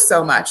worth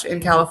so much in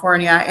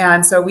California.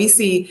 And so we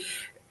see,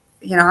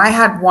 you know, I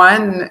had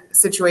one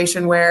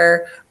situation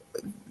where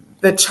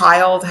the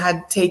child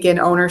had taken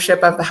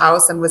ownership of the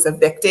house and was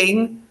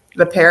evicting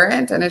the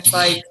parent. And it's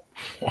like,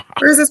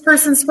 where's this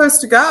person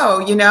supposed to go,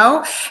 you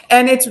know?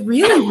 And it's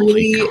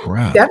really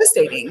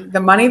devastating.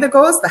 The money that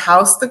goes, the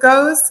house that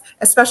goes,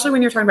 especially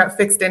when you're talking about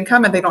fixed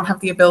income and they don't have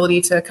the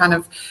ability to kind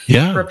of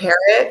repair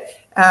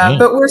it.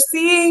 But we're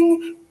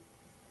seeing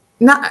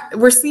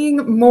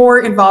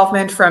more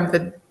involvement from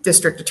the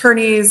district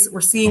attorneys.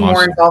 We're seeing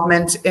more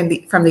involvement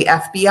from the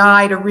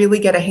FBI to really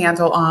get a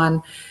handle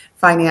on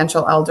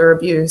financial elder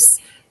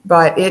abuse,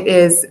 but it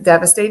is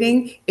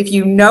devastating. If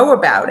you know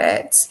about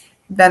it,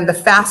 then the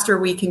faster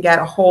we can get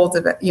a hold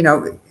of it, you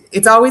know,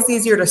 it's always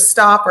easier to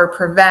stop or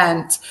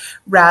prevent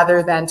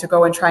rather than to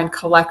go and try and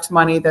collect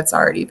money that's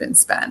already been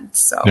spent.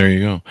 So there you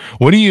go.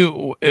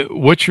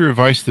 What's your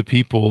advice to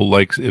people,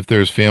 like if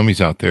there's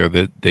families out there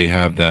that they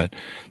have that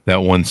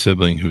one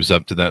sibling who's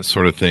up to that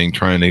sort of thing,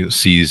 trying to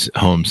seize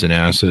homes and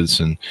assets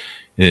and,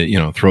 you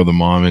know, throw the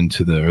mom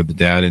or the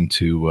dad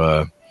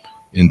into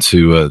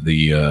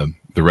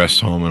the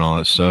rest home and all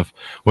that stuff.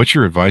 What's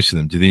your advice to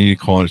them? Do they need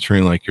to call an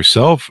attorney like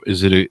yourself?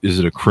 Is it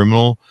a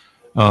criminal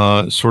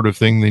sort of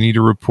thing they need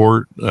to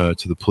report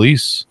to the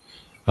police?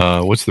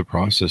 What's the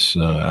process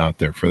out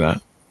there for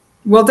that?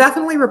 We'll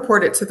definitely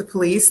report it to the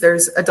police.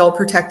 There's adult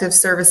protective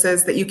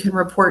services that you can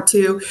report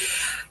to.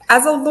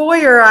 As a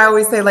lawyer, I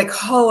always say, like,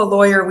 call a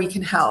lawyer, we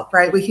can help,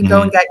 right? We can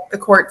go and get the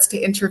courts to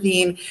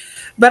intervene.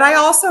 But I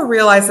also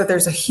realize that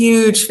there's a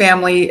huge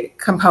family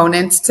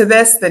component to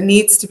this that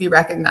needs to be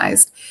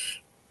recognized.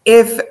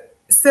 If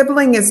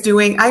sibling is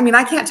doing, I mean,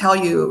 I can't tell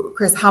you,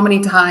 Chris, how many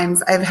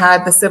times I've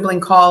had the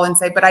sibling call and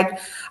say, but I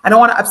don't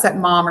want to upset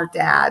mom or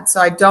dad, so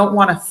I don't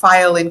want to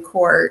file in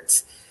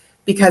court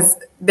because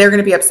they're going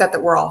to be upset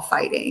that we're all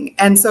fighting.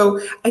 And so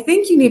I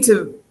think you need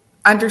to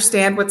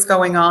understand what's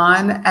going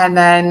on and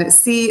then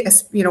see,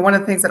 you know, one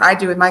of the things that I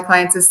do with my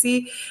clients is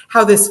see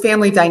how this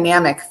family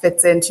dynamic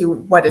fits into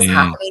what is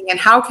happening and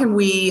how can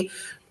we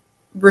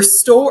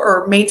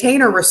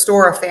maintain or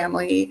restore a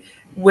family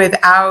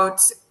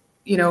without,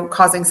 you know,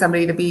 causing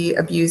somebody to be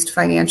abused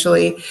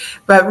financially.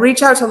 But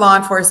reach out to law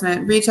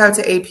enforcement, reach out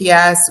to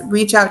APS,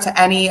 reach out to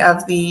any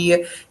of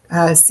the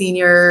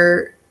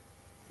senior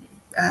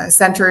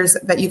centers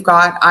that you've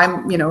got.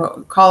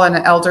 Call an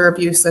elder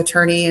abuse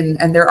attorney,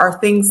 and there are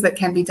things that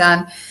can be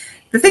done.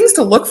 The things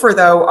to look for,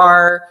 though,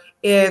 are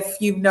if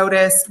you've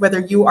noticed, whether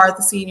you are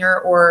the senior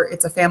or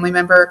it's a family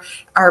member,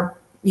 are,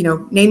 you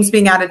know, names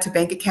being added to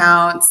bank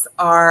accounts,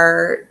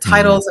 are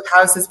titles of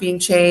houses being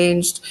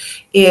changed,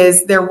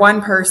 is there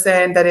one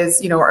person that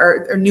is, you know,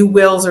 are new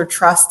wills or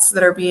trusts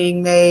that are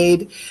being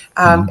made?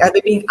 Are they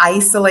being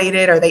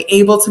isolated? Are they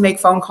able to make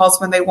phone calls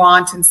when they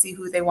want and see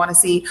who they want to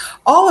see?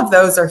 All of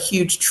those are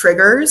huge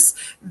triggers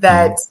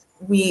that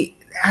we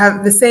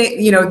have the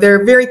same, you know,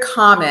 they're very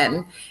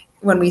common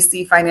when we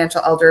see financial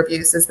elder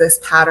abuse, is this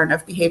pattern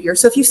of behavior.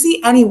 So if you see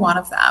any one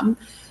of them,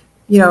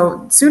 you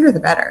know, sooner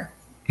the better.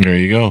 There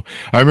you go.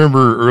 I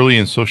remember early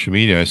in social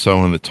media, I saw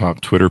one of the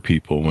top Twitter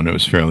people when it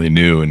was fairly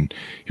new, and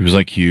he was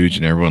like huge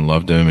and everyone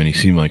loved him and he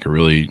seemed like a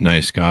really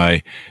nice guy.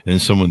 And then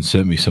someone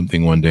sent me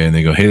something one day and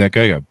they go, "Hey, that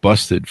guy got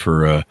busted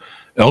for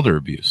elder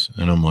abuse."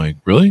 And I'm like,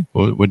 "Really?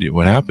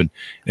 What happened?"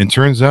 And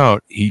turns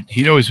out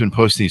he'd always been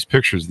posting these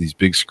pictures of these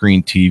big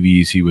screen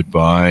TVs he would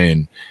buy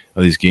and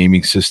all these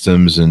gaming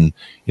systems, and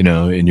you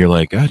know, and you're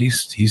like, God,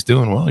 he's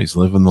doing well. He's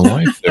living the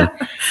life there.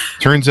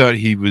 Turns out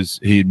he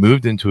had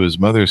moved into his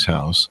mother's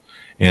house.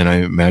 And I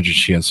imagine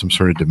she had some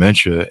sort of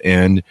dementia,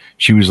 and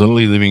she was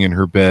literally living in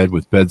her bed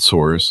with bed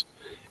sores.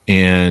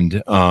 And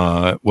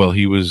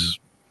he was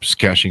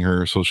cashing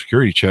her Social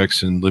Security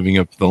checks and living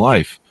up the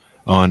life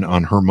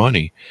on her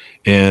money.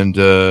 And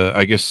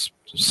I guess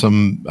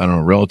some, I don't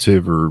know,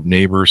 relative or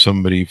neighbor or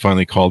somebody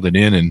finally called it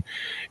in,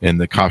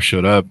 and the cop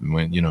showed up and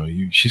went, you know,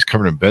 she's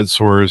covered in bed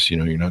sores. You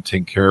know, you're not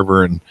taking care of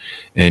her,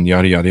 and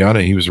yada yada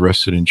yada. He was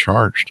arrested and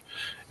charged.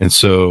 And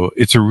so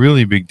it's a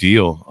really big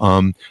deal.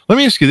 Let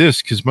me ask you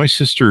this, because my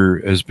sister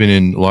has been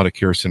in a lot of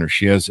care centers.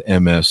 She has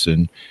MS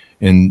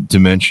and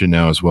dementia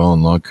now as well,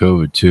 and long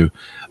COVID too.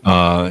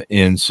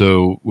 And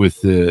so with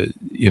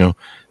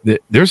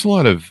there's a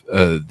lot of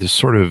this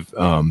sort of,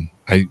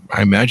 I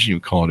imagine you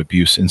would call it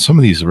abuse in some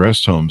of these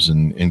rest homes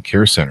and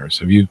care centers.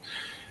 Have you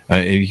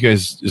You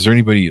guys, is there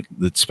anybody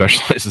that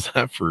specializes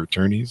that for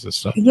attorneys and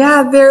stuff?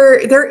 Yeah,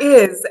 there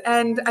is.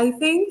 And I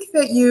think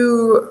that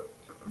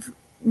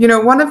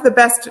one of the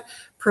best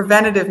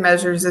preventative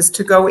measures is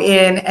to go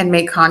in and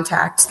make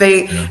contact.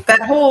 That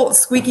whole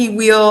squeaky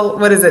wheel,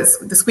 what is it?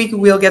 The squeaky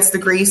wheel gets the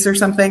grease or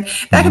something.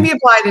 That can be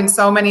applied in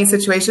so many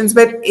situations,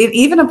 but it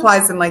even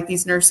applies in like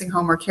these nursing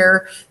home or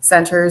care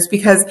centers,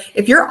 because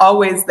if you're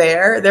always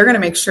there, they're going to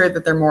make sure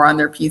that they're more on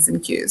their P's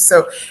and Q's.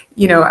 So,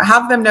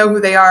 have them know who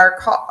they are,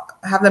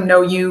 have them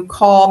know you,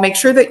 call, make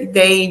sure that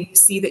they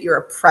see that you're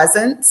a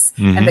presence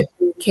and that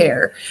you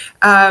care.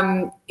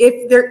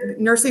 If their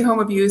nursing home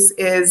abuse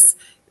is,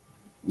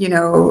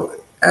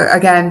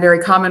 again, very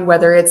common,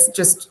 whether it's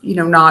just,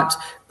 not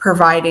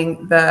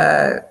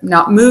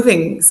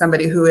moving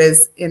somebody who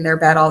is in their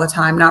bed all the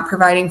time, not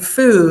providing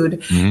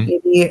food,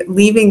 maybe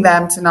leaving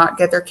them to not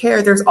get their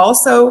care. There's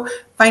also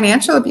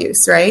financial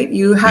abuse, right?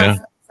 You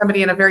have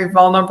somebody in a very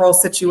vulnerable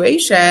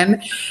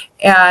situation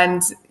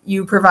and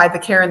you provide the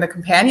care and the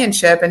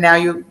companionship, and now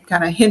you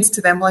kind of hint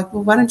to them like,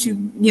 well, why don't you,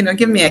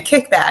 give me a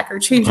kickback or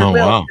change your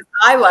will because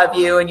I love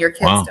you and your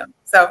kids don't.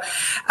 So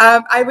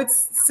I would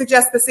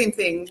suggest the same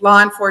thing.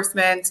 Law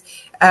enforcement,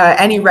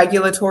 any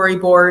regulatory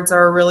boards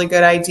are a really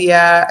good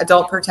idea.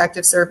 Adult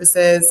protective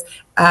services,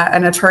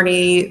 an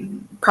attorney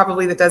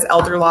probably that does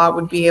elder law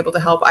would be able to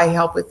help. I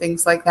help with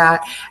things like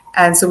that.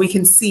 And so we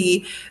can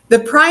see the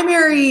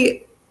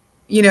primary,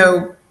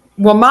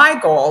 my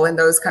goal in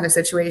those kind of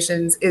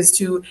situations is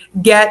to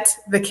get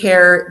the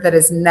care that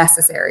is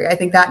necessary. I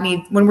think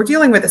when we're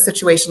dealing with a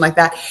situation like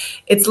that,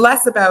 it's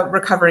less about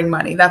recovering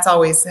money. That's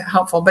always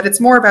helpful, but it's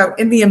more about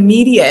in the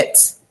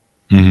immediate,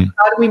 how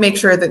do we make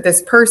sure that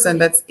this person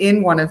that's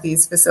in one of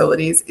these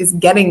facilities is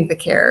getting the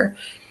care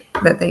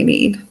that they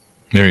need?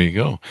 There you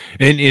go.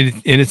 And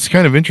it's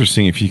kind of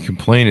interesting, if you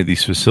complain at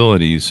these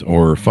facilities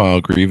or file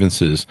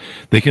grievances,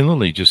 they can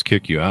literally just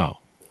kick you out.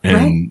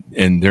 And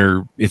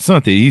it's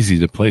not that easy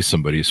to place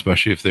somebody,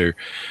 especially if they're,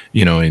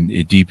 in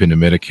deep into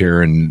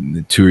Medicare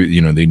and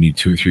they need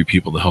 2 or 3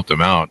 people to help them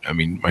out. I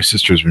mean, my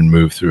sister's been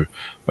moved through,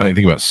 I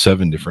think, about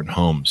 7 different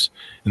homes,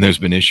 and there's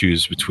been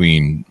issues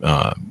between,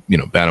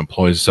 bad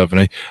employees and stuff.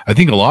 And I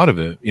think a lot of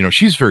it,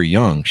 she's very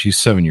young. She's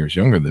 7 years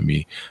younger than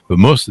me, but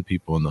most of the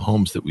people in the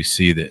homes that we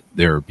see that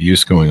their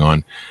abuse going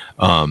on,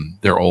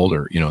 they're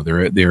older,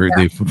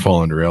 they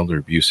fall under elder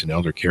abuse and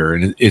elder care.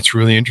 And it's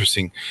really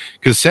interesting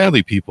because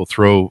sadly people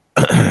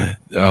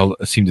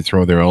seem to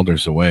throw their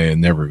elders away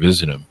and never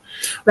visit them.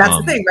 That's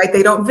the thing, right?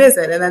 They don't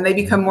visit, and then they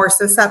become more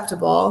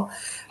susceptible.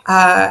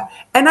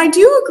 And I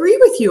do agree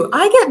with you.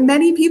 I get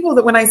many people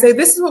that when I say,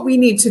 this is what we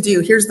need to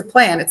do, here's the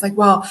plan. It's like,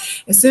 well,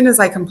 as soon as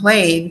I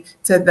complain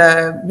to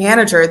the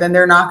manager, then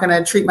they're not going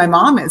to treat my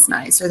mom as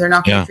nice, or they're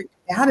not going to treat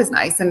my dad as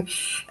nice. And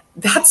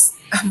that's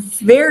a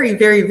very,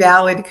 very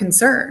valid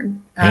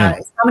concern. How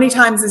many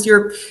times is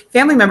your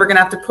family member going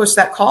to have to push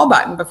that call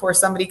button before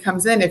somebody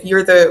comes in if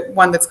you're the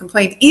one that's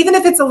complained, even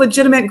if it's a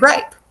legitimate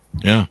gripe?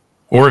 Yeah.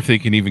 Or if they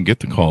can even get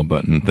the call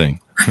button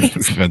thing.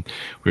 Right.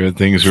 we had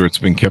things where it's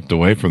been kept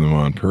away from them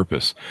on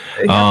purpose.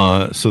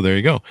 So there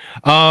you go.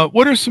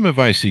 What are some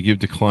advice you give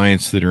to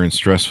clients that are in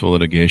stressful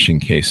litigation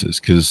cases?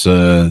 Because,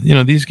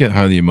 these get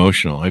highly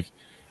emotional.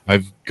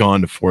 I've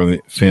gone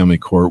to family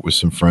court with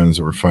some friends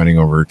that were fighting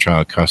over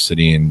child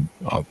custody and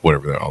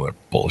whatever all that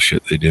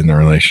bullshit they did in their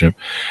relationship.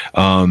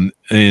 And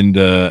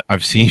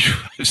I've seen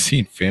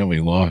family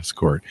law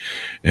court,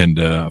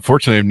 and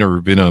fortunately, I've never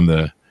been on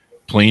the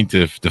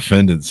plaintiff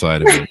defendant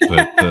side of it,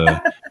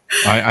 but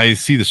I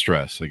see the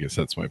stress. I guess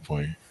that's my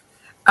point.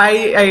 I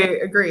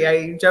agree.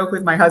 I joke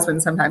with my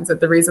husband sometimes that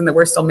the reason that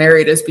we're still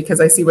married is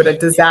because I see what a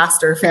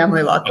disaster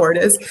family law court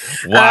is.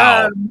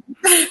 Wow.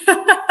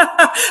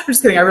 I'm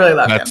just kidding. I really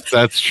love him.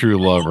 That's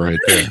true love right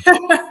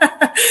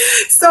there.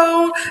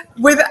 So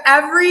with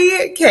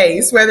every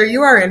case, whether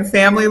you are in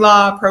family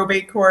law,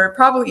 probate court,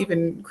 probably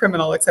even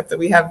criminal, except that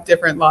we have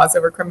different laws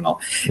over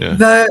criminal,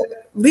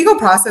 the legal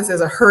process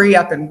is a hurry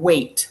up and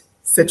wait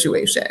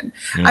situation.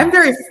 I'm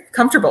very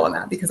comfortable in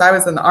that because I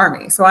was in the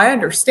Army, so I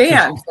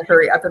understand the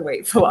hurry up and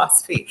wait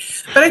philosophy.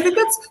 But I think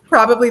that's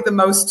probably the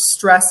most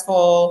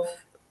stressful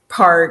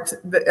part,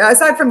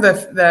 aside from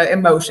the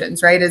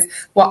emotions, right? Is,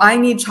 well, I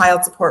need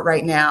child support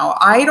right now.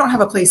 I don't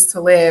have a place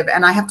to live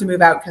and I have to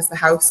move out because the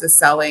house is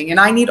selling and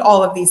I need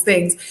all of these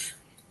things.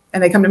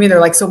 And they come to me, they're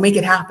like, so make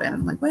it happen.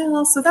 I'm like,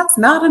 well, so that's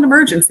not an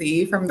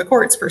emergency from the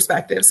court's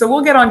perspective. So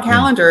we'll get on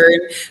calendar in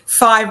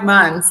 5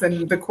 months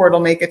and the court will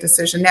make a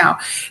decision now.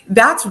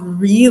 That's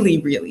really,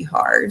 really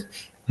hard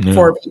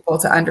for people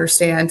to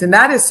understand. And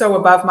that is so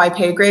above my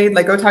pay grade.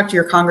 Like, go talk to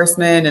your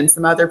congressman and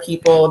some other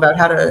people about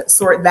how to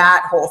sort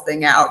that whole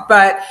thing out.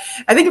 But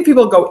I think if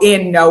people go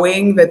in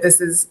knowing that this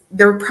is,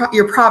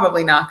 you're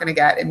probably not going to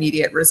get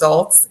immediate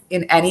results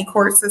in any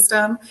court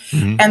system.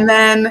 And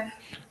then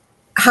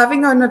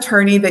having an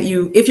attorney that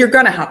if you're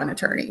going to have an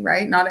attorney,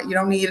 right? You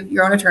don't need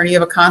your own attorney. You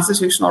have a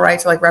constitutional right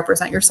to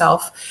represent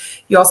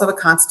yourself. You also have a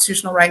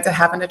constitutional right to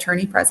have an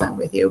attorney present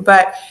with you.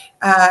 But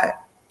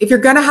if you're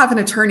going to have an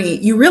attorney,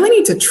 you really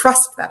need to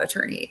trust that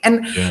attorney.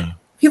 And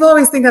people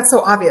always think that's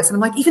so obvious. And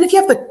I'm like, even if you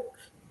have the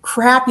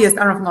crappiest,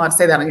 I don't know if I'm allowed to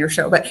say that on your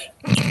show, but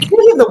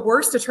you have the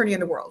worst attorney in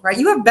the world, right?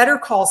 You have Better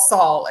Call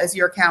Saul as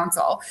your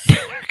counsel.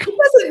 It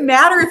doesn't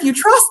matter if you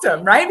trust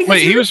him, right? Because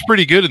Wait, he was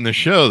pretty good in the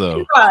show, though.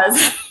 He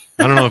was.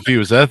 I don't know if he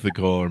was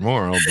ethical or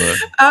moral,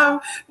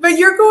 but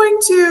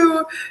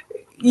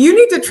you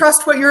need to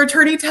trust what your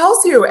attorney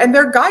tells you and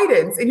their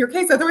guidance in your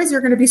case. Otherwise,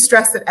 you're going to be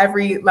stressed at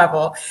every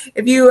level.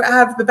 If you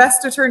have the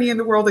best attorney in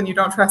the world and you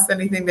don't trust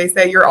anything they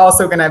say, you're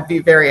also going to be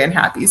very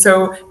unhappy.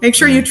 So make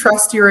sure you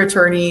trust your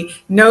attorney.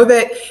 Know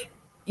that,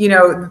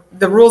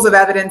 the rules of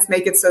evidence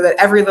make it so that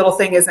every little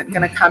thing isn't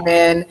going to come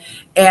in.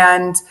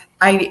 And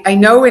I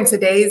know in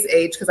today's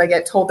age, because I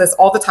get told this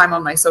all the time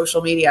on my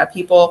social media,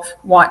 people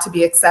want to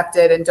be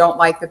accepted and don't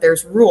like that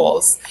there's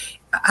rules.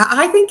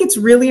 I think it's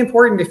really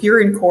important if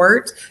you're in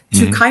court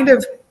to kind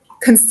of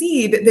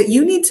concede that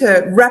you need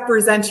to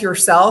represent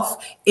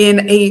yourself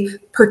in a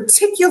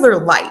particular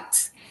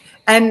light.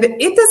 And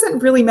it doesn't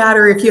really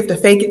matter if you have to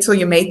fake it till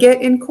you make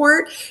it in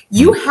court.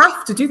 You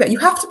have to do that. You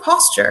have to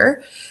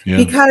posture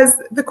because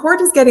the court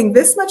is getting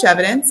this much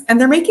evidence and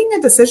they're making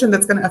a decision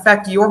that's going to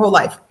affect your whole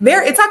life.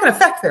 It's not going to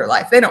affect their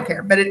life. They don't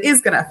care, but it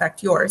is going to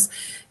affect yours.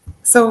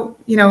 So,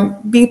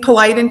 be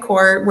polite in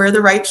court, wear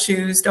the right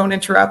shoes, don't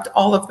interrupt,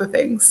 all of the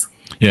things.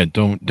 Yeah,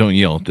 don't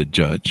yell at the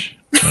judge.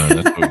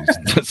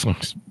 That's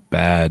always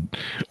bad.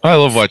 I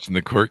love watching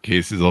the court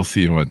cases. I'll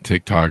see them on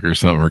TikTok or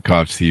something, or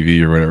Cops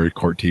TV or whatever,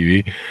 court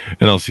TV,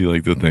 and I'll see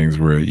like the things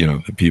where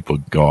the people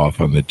go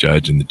off on the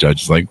judge, and the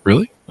judge is like,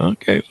 "Really?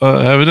 Okay,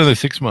 have another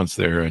 6 months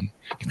there." And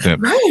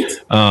right.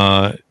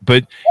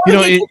 But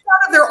it's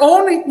out of their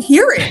own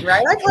hearing,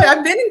 right?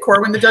 I've been in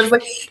court when the judge is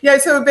like, "Yeah,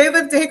 so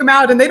bailiff take them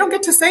out," and they don't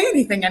get to say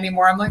anything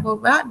anymore. I'm like, "Well,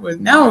 that was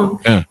no."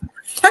 Yeah.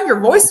 Your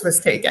voice was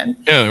taken.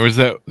 Yeah,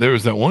 there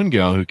was that one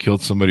gal who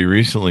killed somebody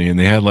recently, and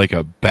they had like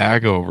a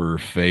bag over her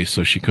face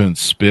so she couldn't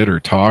spit or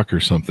talk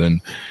or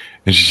something,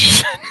 and she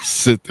just had to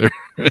sit there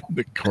in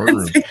the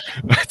courtroom.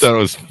 I thought it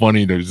was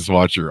funny to just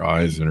watch her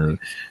eyes and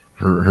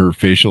her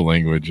facial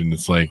language, and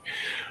it's like,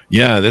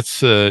 yeah,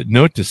 that's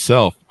note to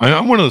self.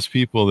 I'm one of those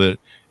people that,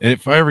 and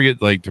if I ever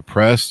get like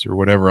depressed or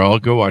whatever, I'll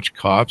go watch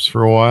Cops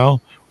for a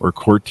while. Or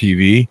court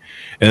TV,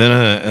 and then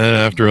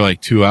after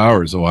like 2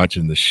 hours of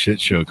watching the shit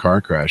show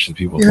car crash that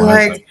people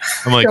like,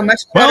 I'm like,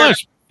 well,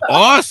 that's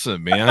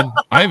awesome, man.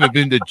 I haven't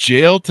been to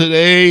jail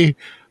today.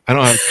 I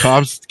don't have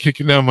cops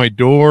kicking down my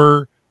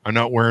door. I'm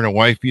not wearing a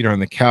wife beater on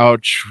the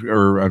couch,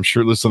 or I'm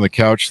shirtless on the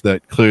couch.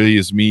 That clearly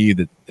is me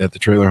that at the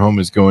trailer home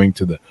is going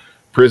to the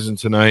prison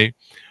tonight.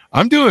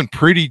 I'm doing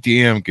pretty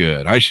damn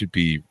good. I should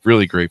be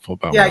really grateful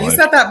about my life. You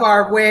set that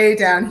bar way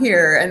down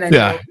here, and then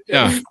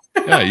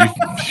you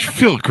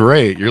feel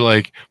great. You're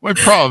like, my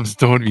problems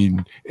don't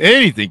mean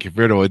anything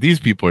compared to what these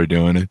people are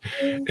doing.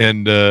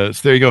 And so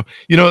there you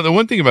go. The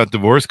one thing about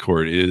divorce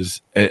court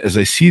is, as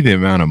I see the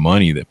amount of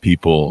money that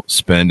people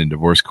spend in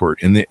divorce court,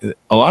 and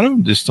a lot of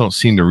them just don't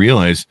seem to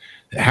realize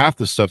that half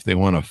the stuff they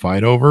want to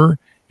fight over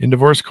in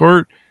divorce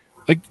court,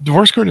 like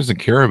divorce court doesn't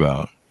care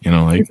about.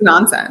 It's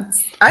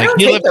nonsense. I don't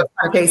take those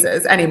kind of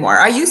cases anymore.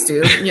 I used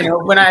to,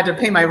 when I had to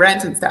pay my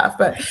rent and stuff.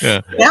 But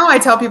now I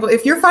tell people,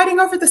 if you're fighting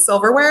over the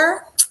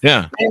silverware,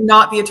 I am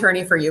not the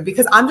attorney for you,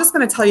 because I'm just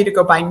going to tell you to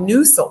go buy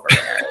new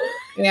silverware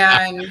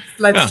and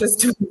let's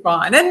just move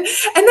on. And then,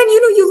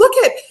 you look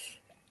at,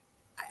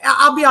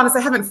 I'll be honest,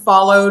 I didn't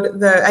follow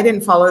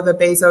the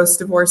Bezos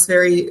divorce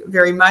very,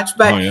 very much,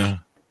 but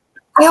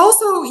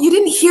you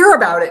didn't hear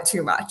about it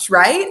too much,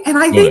 right? And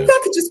I think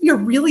that could just be a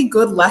really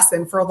good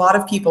lesson for a lot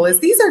of people,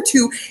 is these are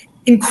two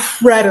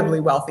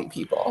incredibly wealthy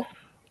people.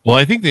 Well,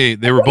 I think they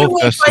were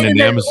both vested in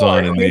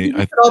Amazon, and we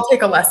could all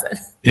take a lesson.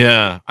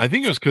 Yeah, I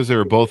think it was because they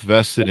were both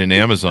vested in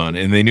Amazon,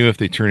 and they knew if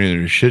they turned it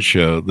into a shit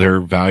show,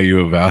 their value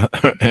of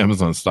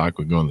Amazon stock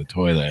would go in the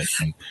toilet.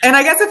 And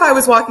I guess if I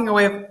was walking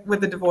away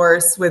with a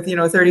divorce with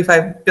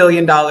 $35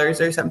 billion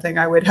or something,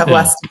 I would have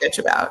less to bitch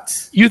about.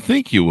 You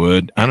think you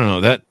would? I don't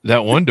know,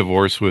 that one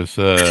divorce with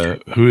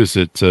who is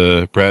it?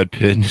 Brad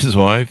Pitt and his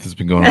wife has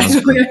been going on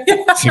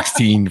for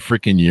 16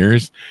 freaking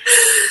years.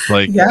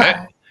 Like,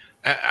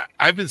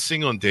 I've been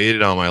single and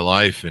dated all my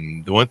life,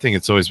 and the one thing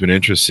that's always been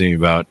interesting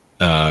about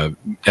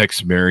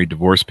ex-married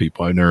divorced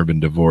people, I've never been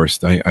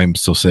divorced. I'm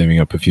still saving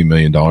up a few $1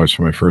 million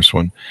for my first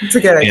one. It's a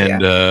good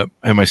idea.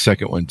 And my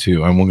second one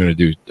too. I'm going to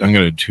do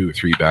 2 or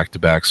 3 back to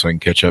back so I can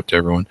catch up to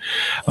everyone.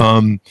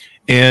 One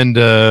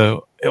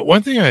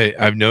thing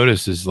I've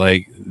noticed is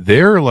like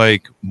they're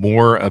like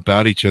more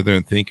about each other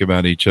and think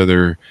about each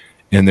other,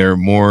 and they're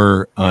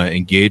more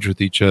engaged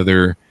with each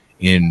other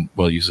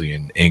usually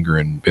in anger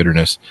and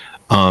bitterness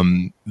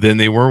than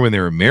they were when they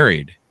were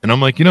married. And I'm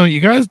like,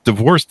 you guys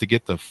divorced to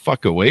get the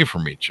fuck away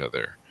from each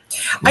other.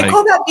 I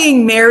call that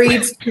being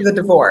married to the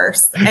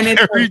divorce, and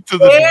it's a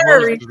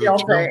very real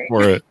thing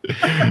for it.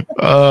 And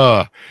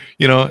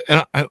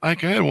I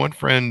had one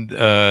friend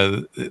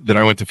that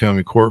I went to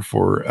family court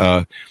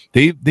for.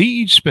 They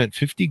each spent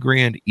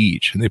 $50,000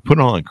 each, and they put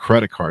it on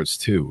credit cards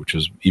too, which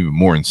is even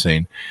more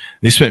insane.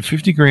 They spent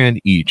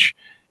 $50,000 each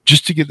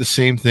just to get the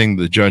same thing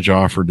the judge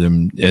offered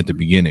them at the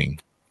beginning.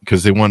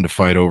 because they wanted to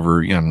fight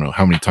over, I don't know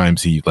how many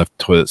times he left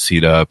the toilet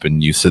seat up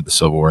and you said the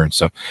silverware and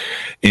stuff.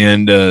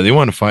 And they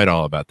wanted to fight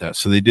all about that.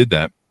 So they did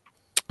that.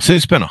 So they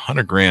spent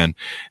 $100,000,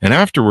 and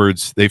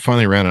afterwards they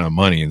finally ran out of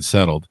money and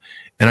settled.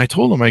 And I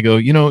told him, I go,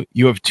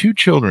 you have 2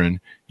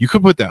 children. You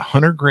could put that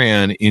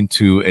 $100,000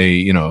 into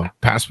a,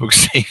 passbook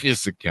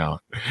savings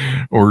account,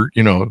 or,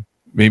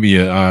 maybe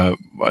a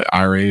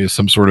IRA,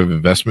 some sort of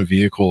investment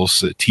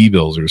vehicles,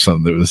 T-bills or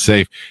something that was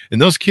safe. And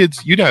those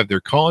kids, you'd have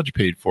their college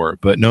paid for.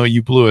 But no,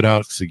 you blew it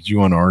out because you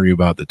want to argue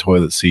about the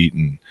toilet seat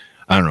and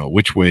I don't know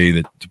which way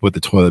to put the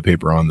toilet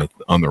paper on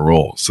the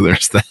roll. So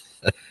there's that.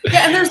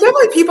 Yeah, and there's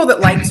definitely people that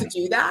like to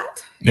do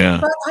that. Yeah.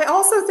 But I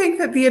also think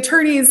that the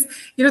attorneys,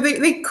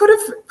 they could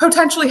have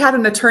potentially had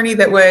an attorney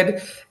that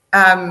would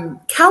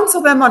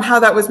counsel them on how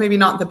that was maybe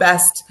not the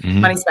best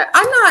money spent.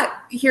 I'm not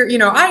here,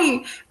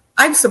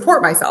 I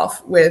support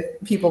myself with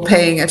people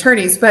paying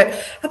attorneys, but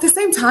at the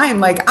same time,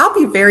 like, I'll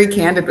be very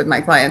candid with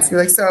my clients. Be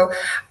like, so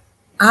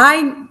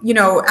at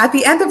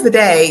the end of the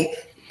day,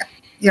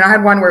 I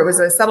had one where it was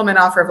a settlement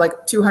offer of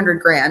like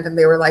 $200,000, and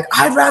they were like,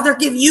 I'd rather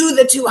give you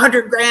the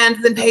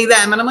 $200,000 than pay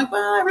them. And I'm like,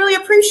 well, I really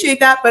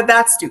appreciate that, but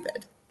that's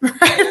stupid.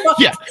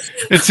 Yeah,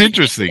 it's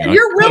interesting. If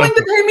you're willing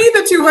to pay me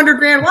the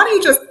 $200,000, why don't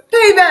you just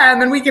pay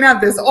them and we can have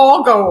this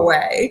all go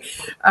away?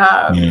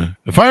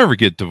 If I ever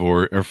get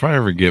divorced, or if I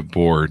ever get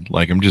bored,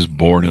 like I'm just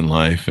bored in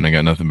life and I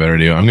got nothing better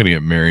to do, I'm going to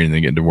get married and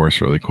then get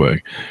divorced really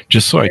quick,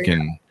 just so I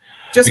can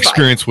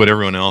experience what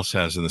everyone else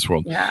has in this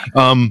world. Yeah.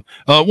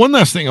 One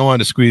last thing I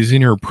wanted to squeeze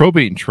in here: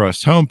 probate and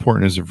trust. How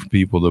important is it for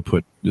people to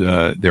put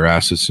their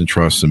assets in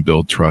trusts and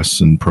build trusts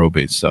and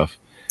probate stuff?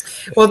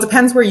 Well, it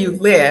depends where you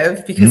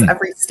live, because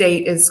every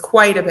state is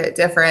quite a bit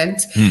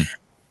different.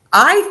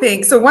 I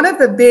think, so one of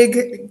the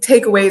big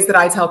takeaways that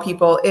I tell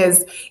people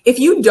is, if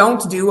you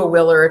don't do a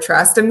will or a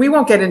trust, and we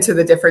won't get into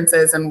the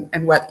differences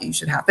and what you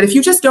should have, but if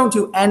you just don't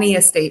do any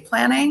estate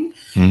planning,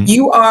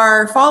 you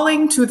are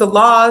falling to the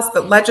laws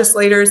that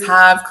legislators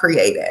have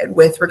created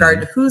with regard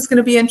to who's going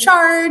to be in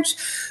charge,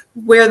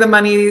 where the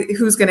money,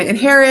 who's going to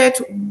inherit,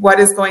 what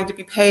is going to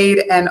be paid,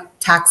 and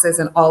taxes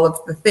and all of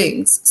the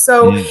things.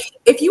 So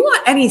if you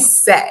want any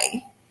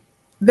say,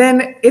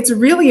 then it's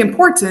really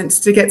important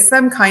to get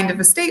some kind of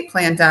estate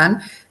plan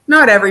done.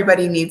 Not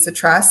everybody needs a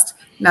trust.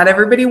 Not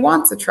everybody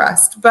wants a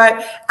trust,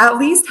 but at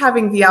least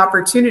having the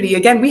opportunity.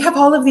 Again, we have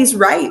all of these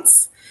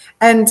rights,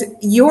 and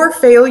your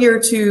failure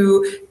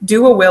to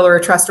do a will or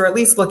a trust, or at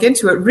least look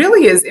into it,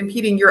 really is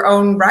impeding your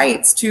own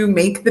rights to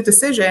make the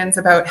decisions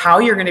about how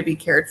you're going to be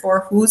cared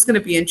for, who's going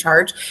to be in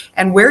charge,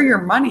 and where your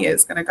money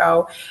is going to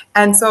go.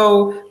 And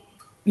so,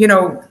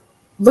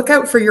 look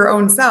out for your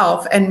own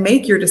self and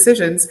make your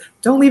decisions.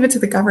 Don't leave it to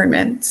the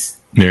government.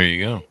 There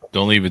you go.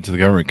 Don't leave it to the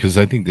government, because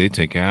I think they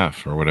take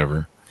half or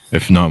whatever,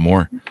 if not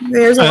more.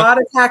 There's a lot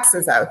of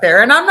taxes out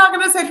there. And I'm not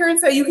going to sit here and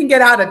say you can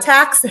get out of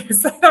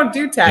taxes. I don't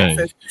do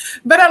taxes.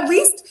 But at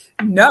least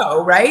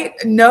know, right?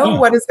 Know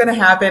what is going to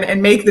happen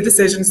and make the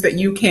decisions that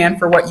you can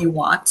for what you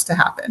want to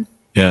happen.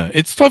 Yeah,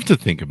 it's tough to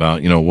think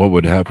about, what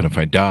would happen if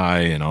I die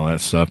and all that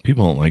stuff.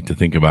 People don't like to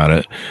think about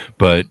it,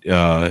 but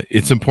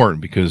it's important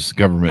because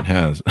government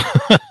has.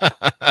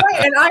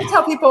 Right, and I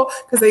tell people,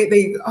 because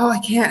they I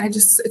can't,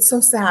 it's so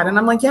sad. And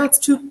I'm like, yeah,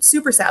 it's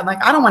super sad.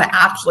 Like, I don't want to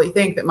actually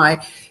think that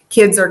my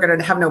kids are going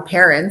to have no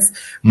parents,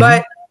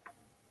 but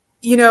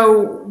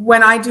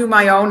when I do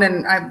my own,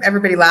 and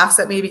everybody laughs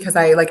at me because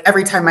I, like,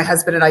 every time my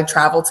husband and I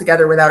travel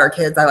together without our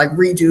kids, I like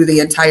redo the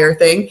entire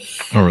thing.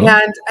 Oh, really?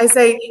 And I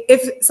say,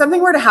 if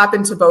something were to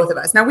happen to both of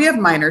us, now we have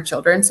minor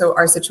children, so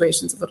our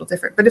situation's a little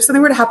different, but if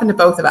something were to happen to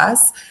both of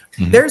us,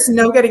 there's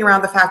no getting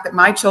around the fact that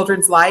my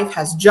children's life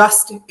has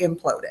just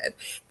imploded.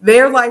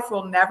 Their life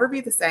will never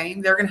be the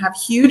same. They're going to have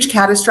huge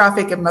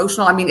catastrophic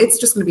emotional, it's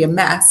just going to be a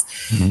mess.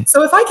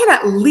 So if I can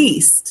at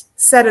least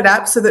set it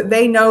up so that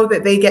they know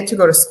that they get to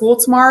go to school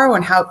tomorrow,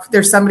 and how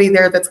there's somebody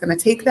there that's going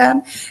to take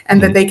them,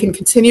 and that they can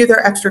continue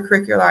their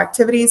extracurricular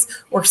activities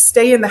or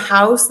stay in the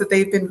house that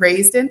they've been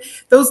raised in.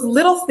 Those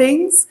little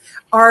things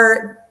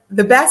are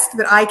the best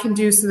that I can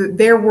do so that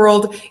their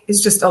world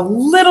is just a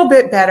little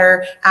bit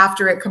better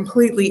after it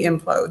completely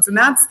implodes. And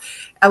that's,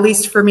 at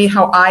least for me,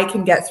 how I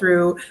can get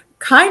through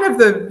kind of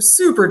the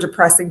super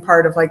depressing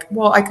part of, like,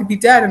 well, I could be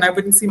dead and I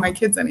wouldn't see my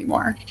kids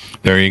anymore.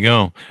 There you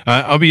go.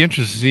 I'll be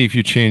interested to see if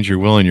you change your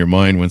will and your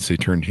mind once they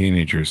turn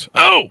teenagers.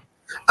 Oh,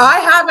 I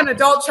have an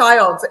adult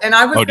child, and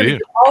I was going to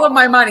give all of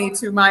my money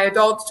to my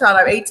adult child.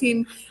 I'm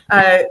 18,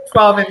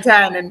 12, and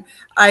 10. And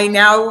I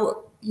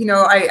now,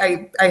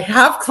 I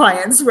have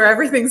clients where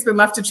everything's been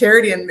left to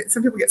charity, and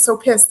some people get so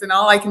pissed, and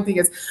all I can think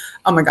is,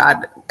 oh my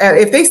God,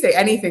 if they say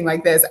anything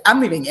like this, I'm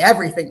leaving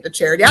everything to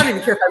charity. I don't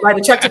even care if I write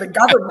a check to the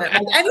government,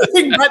 like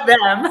anything but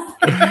them.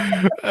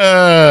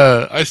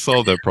 I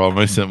solved that problem.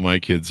 I sent my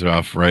kids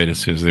off right as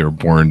soon as they were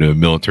born to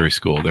military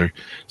school. They're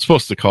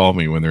supposed to call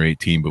me when they're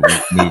 18, but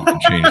we've moved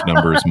and changed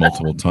numbers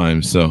multiple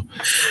times. So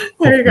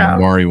there you go.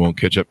 Mari won't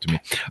catch up to me.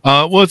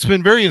 Well, it's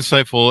been very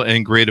insightful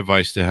and great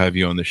advice to have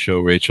you on the show,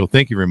 Rachel.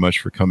 Thank you very much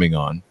for coming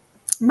on.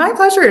 My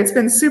pleasure. It's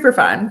been super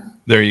fun.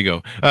 There you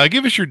go.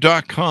 Give us your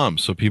 .com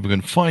so people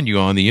can find you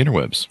on the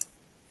interwebs.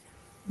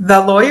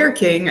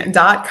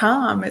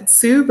 TheLawyerKing.com. It's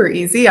super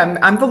easy.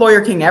 I'm the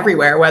Lawyer King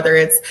everywhere, whether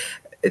it's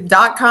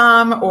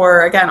 .com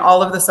or, again,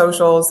 all of the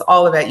socials,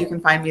 all of it. You can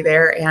find me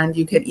there, and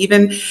you can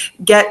even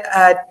get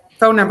a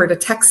phone number to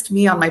text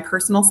me on my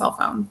personal cell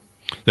phone.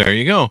 There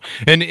you go.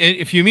 And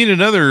if you meet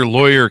another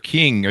lawyer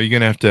king, are you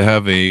going to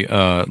have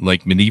a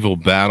like medieval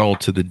battle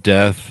to the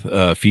death,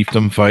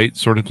 fiefdom fight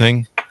sort of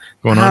thing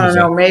going on? I don't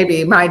know,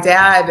 maybe. My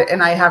dad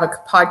and I have a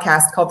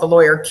podcast called The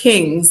Lawyer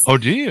Kings. Oh,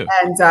 do you?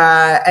 And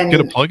Get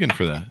a plug-in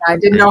for that. I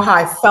didn't know how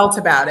I felt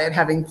about it,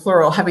 having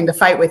plural, having to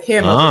fight with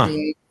him over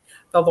being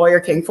the Lawyer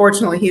King.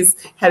 Fortunately, he's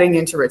heading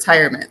into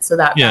retirement, so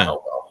that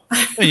battle will.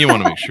 And you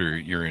want to make sure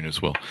you're in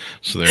as well.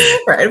 So there,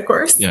 right, of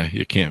course. Yeah,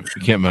 you can't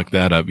muck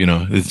that up. You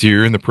know,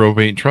 you're in the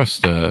probate and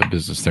trust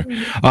business there.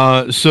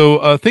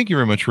 So thank you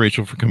very much,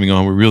 Rachel, for coming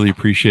on. We really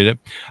appreciate it.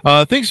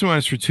 Thanks so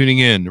much for tuning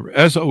in.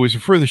 As always,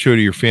 refer the show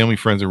to your family,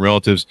 friends, and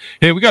relatives.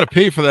 Hey, we got to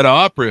pay for that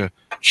opera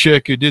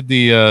chick who did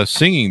the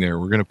singing there.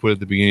 We're going to put it at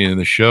the beginning of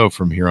the show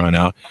from here on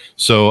out.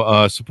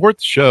 So support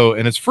the show,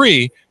 and it's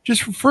free.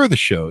 Just refer the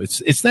show.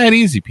 It's that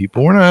easy,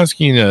 people. We're not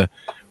asking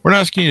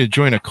you to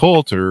join a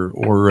cult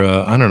or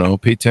I don't know,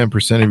 pay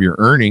 10% of your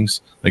earnings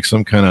like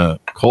some kind of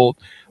cult.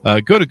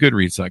 Go to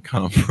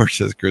goodreads.com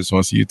 /Chris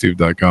Voss,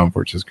 youtube.com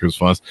 /Chris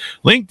Voss,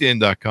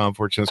 linkedin.com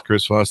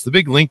 /Chris Voss. The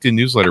big LinkedIn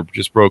newsletter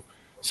just broke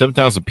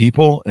 7,000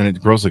 people, and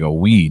it grows like a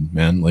weed,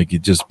 man. Like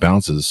it just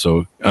bounces.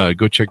 So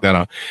go check that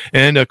out.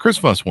 And Chris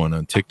Voss 1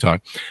 on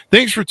TikTok.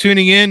 Thanks for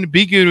tuning in.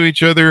 Be good to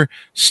each other.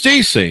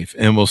 Stay safe,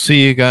 and we'll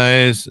see you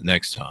guys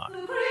next time.